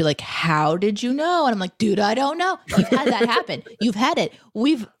happen. You'd be like, how did you know? And I'm like, dude, I don't know. You've had that happen. You've had it.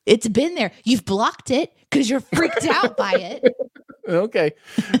 It's been there. You've blocked it because you're freaked out by it. Okay.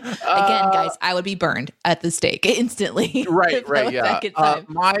 Again, guys, I would be burned at the stake instantly. Right. Yeah.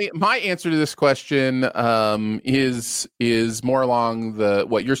 My answer to this question is more along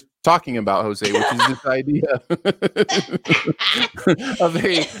what you're talking about, Jose, which is this idea of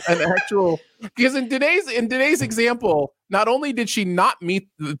an actual. Because in today's example, not only did she not meet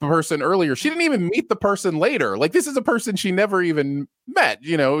the person earlier, she didn't even meet the person later. Like, this is a person she never even met.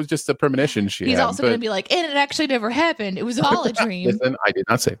 You know, it was just a premonition she had. He's also going to be like, and it actually never happened. It was all a dream. Listen, I did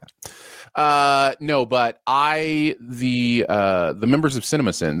not say that. No, but the members of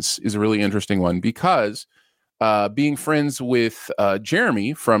CinemaSins is a really interesting one, because being friends with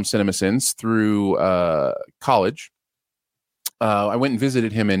Jeremy from CinemaSins through college, I went and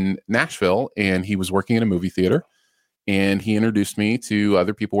visited him in Nashville, and he was working in a movie theater, and he introduced me to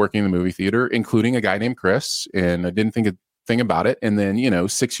other people working in the movie theater, including a guy named Chris. And I didn't think a thing about it. And then,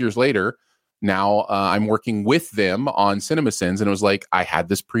 6 years later, now I'm working with them on CinemaSins, and it was like I had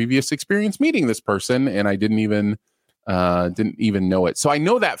this previous experience meeting this person, and I didn't even know it. So I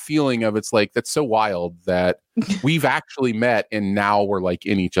know that feeling of, it's like, that's so wild that we've actually met, and now we're like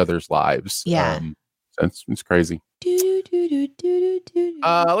in each other's lives. Yeah, it's crazy.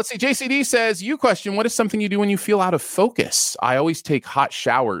 Let's see. JCD says, you question, what is something you do when you feel out of focus? I always take hot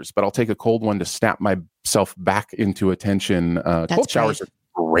showers, but I'll take a cold one to snap myself back into attention. Cold showers are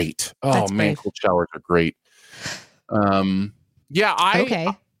great. Oh, That's man, brave. cold showers are great. Yeah,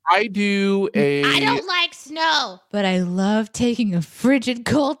 I do a... I don't like snow, but I love taking a frigid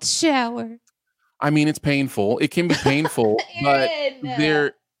cold shower. I mean, it's painful. It can be painful, but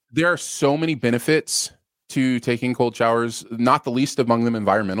there are so many benefits to taking cold showers, not the least among them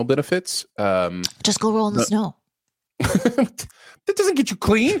environmental benefits. Just go roll in the snow. That doesn't get you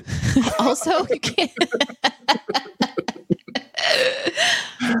clean. Also, you can't.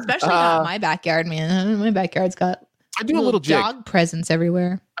 Especially not my backyard, man. My backyard's got I do a little jig. dog presence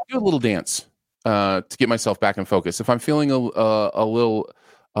everywhere. I do a little dance to get myself back in focus. If I'm feeling a little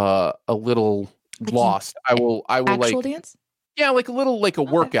Like lost, I will Actual like dance? yeah, like a little like a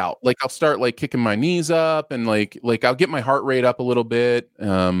workout. Like I'll start like kicking my knees up and like I'll get my heart rate up a little bit.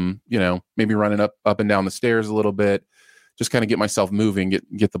 Maybe running up and down the stairs a little bit. Just kind of get myself moving,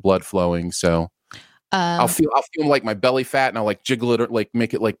 get the blood flowing. So I'll feel like my belly fat, and I'll like jiggle it or like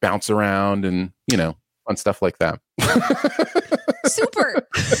make it like bounce around, and fun stuff like that. Super.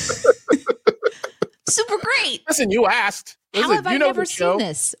 Super great. Listen, you asked. How Listen, have I never seen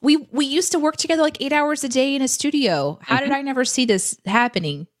this? We used to work together like 8 hours a day in a studio. How did I never see this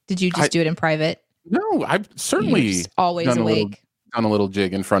happening? Did you just do it in private? No, I've certainly always awake. Done a little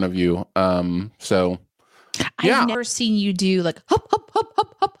jig in front of you. So I've never seen you do like hop, hop, hop,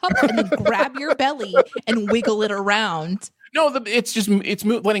 hop, hop, hop, and then grab your belly and wiggle it around. No, it's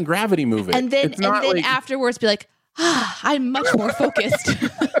letting gravity move it. And then like, afterwards be like, I'm much more focused.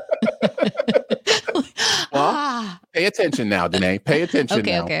 Pay attention now, Danae. Pay attention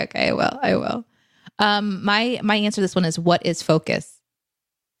now. Okay. I will. My answer to this one is, what is focus?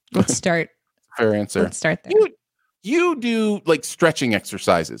 Let's start. Fair answer. Let's start there. You do like stretching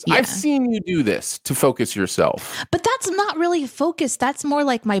exercises. Yeah. I've seen you do this to focus yourself. But that's not really focus. That's more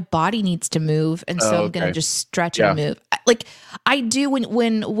like my body needs to move. And so I'm going to just stretch and move. Like I do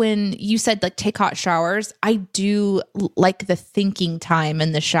when you said like take hot showers, I do like the thinking time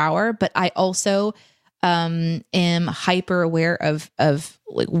in the shower, but I also am hyper aware of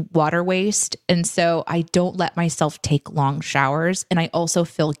like water waste. And so I don't let myself take long showers. And I also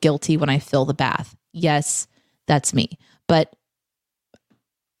feel guilty when I fill the bath. Yes, that's me. But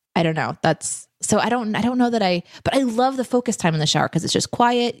I don't know. I don't know that but I love the focus time in the shower because it's just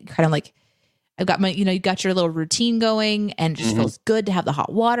quiet, kind of like I've got you got your little routine going, and it just feels good to have the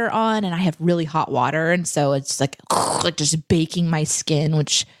hot water on. And I have really hot water. And so it's like just baking my skin,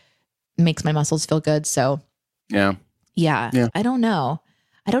 which makes my muscles feel good. So yeah. I don't know.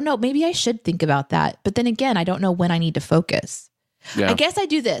 Maybe I should think about that. But then again, I don't know when I need to focus. I guess I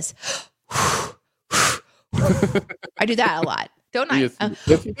do this. I do that a lot. Don't I?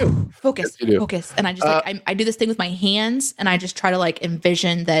 Yes, you do. Focus. Yes, you do. Focus. And I just I do this thing with my hands, and I just try to like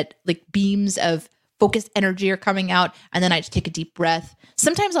envision that like beams of focused energy are coming out, and then I just take a deep breath.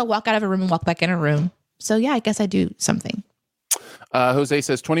 Sometimes I'll walk out of a room and walk back in a room. So yeah, I guess I do something. Jose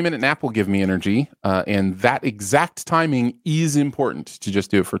says 20-minute nap will give me energy, and that exact timing is important to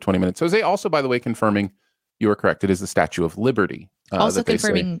just do it for 20 minutes. Jose also, by the way, confirming you are correct. It is the Statue of Liberty. Also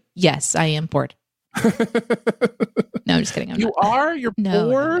confirming, yes, I am bored. No, I'm just kidding. You're bored?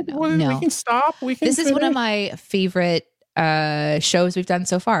 No. We can stop. This is one of my favorite shows we've done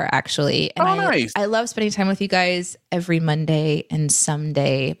so far, actually. And nice. I love spending time with you guys every Monday and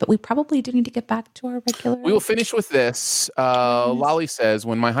someday, but we probably do need to get back to our regular. We will finish with this. Lolly says,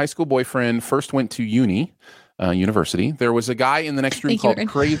 when my high school boyfriend first went to university, there was a guy in the next room called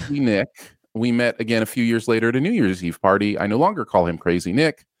Crazy Nick. We met again a few years later at a New Year's Eve party. I no longer call him Crazy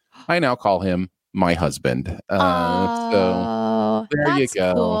Nick. I now call him my husband. So there you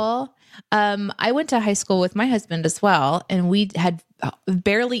go. Cool. I went to high school with my husband as well, and we had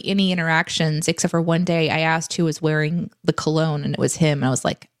barely any interactions except for one day I asked who was wearing the cologne, and it was him. And I was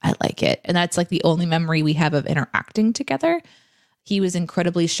like, I like it. And that's like the only memory we have of interacting together. He was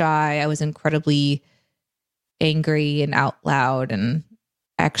incredibly shy. I was incredibly angry and out loud and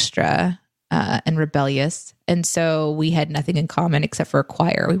extra and rebellious. And so we had nothing in common except for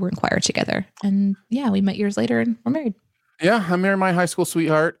choir. We were in choir together. And yeah, we met years later and we're married. Yeah, I married my high school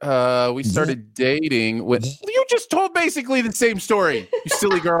sweetheart. We started dating with... You just told basically the same story, you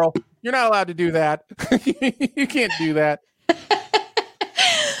silly girl. You're not allowed to do that. You can't do that.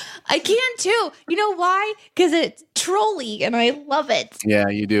 I can too. You know why? Because it's trolly and I love it. Yeah,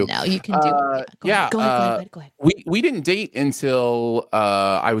 you do. No, you can do it. Go ahead. We didn't date until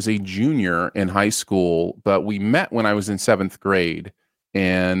I was a junior in high school, but we met when I was in 7th grade.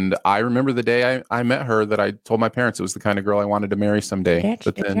 And I remember the day I met her that I told my parents it was the kind of girl I wanted to marry someday. That's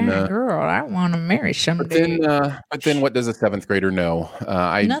the kind of girl I want to marry someday. But then what does a 7th grader know?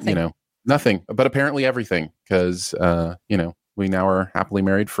 Nothing. Nothing, but apparently everything, because, we now are happily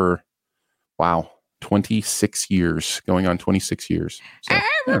married for, 26 years, going on 26 years. So, I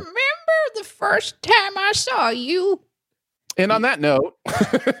remember the first time I saw you. And on that note,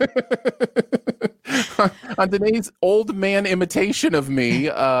 on today's old man imitation of me,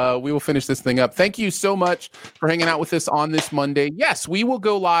 we will finish this thing up. Thank you so much for hanging out with us on this Monday. Yes, we will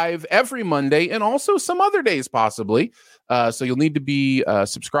go live every Monday and also some other days possibly. So you'll need to be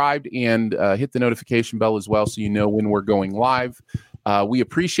subscribed and hit the notification bell as well so you know when we're going live. We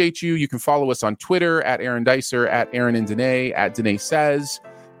appreciate you. You can follow us on Twitter at Aaron Dicer, at Aaron and Danae, at Danae Says.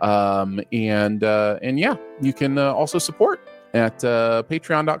 And yeah, you can also support at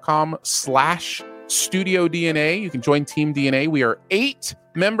patreon.com/Studio DNA. You can join Team DNA. We are 8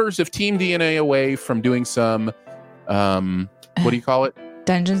 members of Team DNA away from doing some, what do you call it?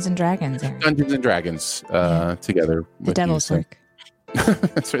 Dungeons and Dragons. Dungeons and Dragons together. The Devil's Work.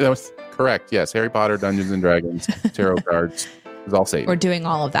 That's right, that was correct. Yes, Harry Potter, Dungeons and Dragons, tarot cards. It was all Satan. We're doing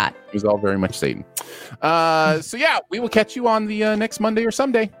all of that. It was all very much Satan. So yeah, we will catch you on the next Monday or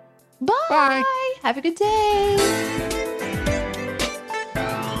someday. Bye. Bye. Have a good day.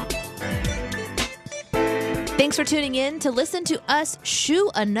 Thanks for tuning in to listen to us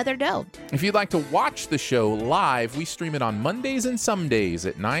shoe another dough. If you'd like to watch the show live, we stream it on Mondays and some days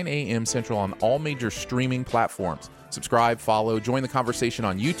at 9 a.m. Central on all major streaming platforms. Subscribe, follow, join the conversation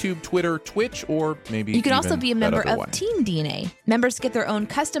on YouTube, Twitter, Twitch, or maybe you can also be a member of one. Team DNA. Members get their own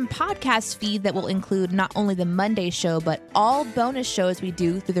custom podcast feed that will include not only the Monday show, but all bonus shows we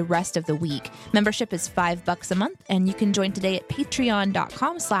do through the rest of the week. Membership is $5 a month, and you can join today at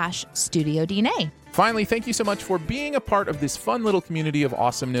patreon.com/Studio DNA. Finally, thank you so much for being a part of this fun little community of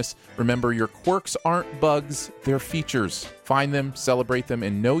awesomeness. Remember, your quirks aren't bugs, they're features. Find them, celebrate them,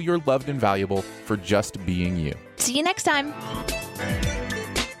 and know you're loved and valuable for just being you. See you next time.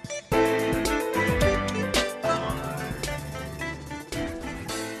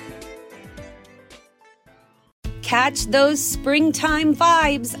 Catch those springtime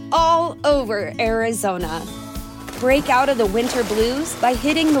vibes all over Arizona. Break out of the winter blues by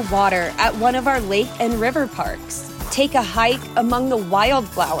hitting the water at one of our lake and river parks. Take a hike among the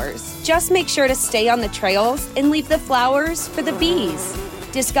wildflowers. Just make sure to stay on the trails and leave the flowers for the bees.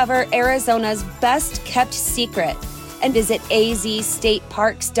 Discover Arizona's best kept secret and visit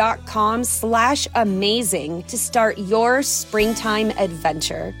azstateparks.com/amazing to start your springtime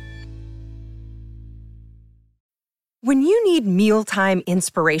adventure. When you need mealtime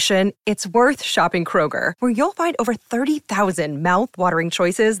inspiration, it's worth shopping Kroger, where you'll find over 30,000 mouth-watering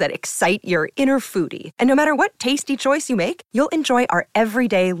choices that excite your inner foodie. And no matter what tasty choice you make, you'll enjoy our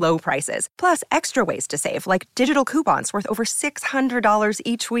everyday low prices, plus extra ways to save, like digital coupons worth over $600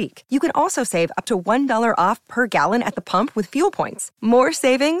 each week. You can also save up to $1 off per gallon at the pump with fuel points. More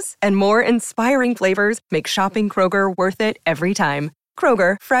savings and more inspiring flavors make shopping Kroger worth it every time.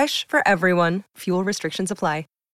 Kroger, fresh for everyone. Fuel restrictions apply.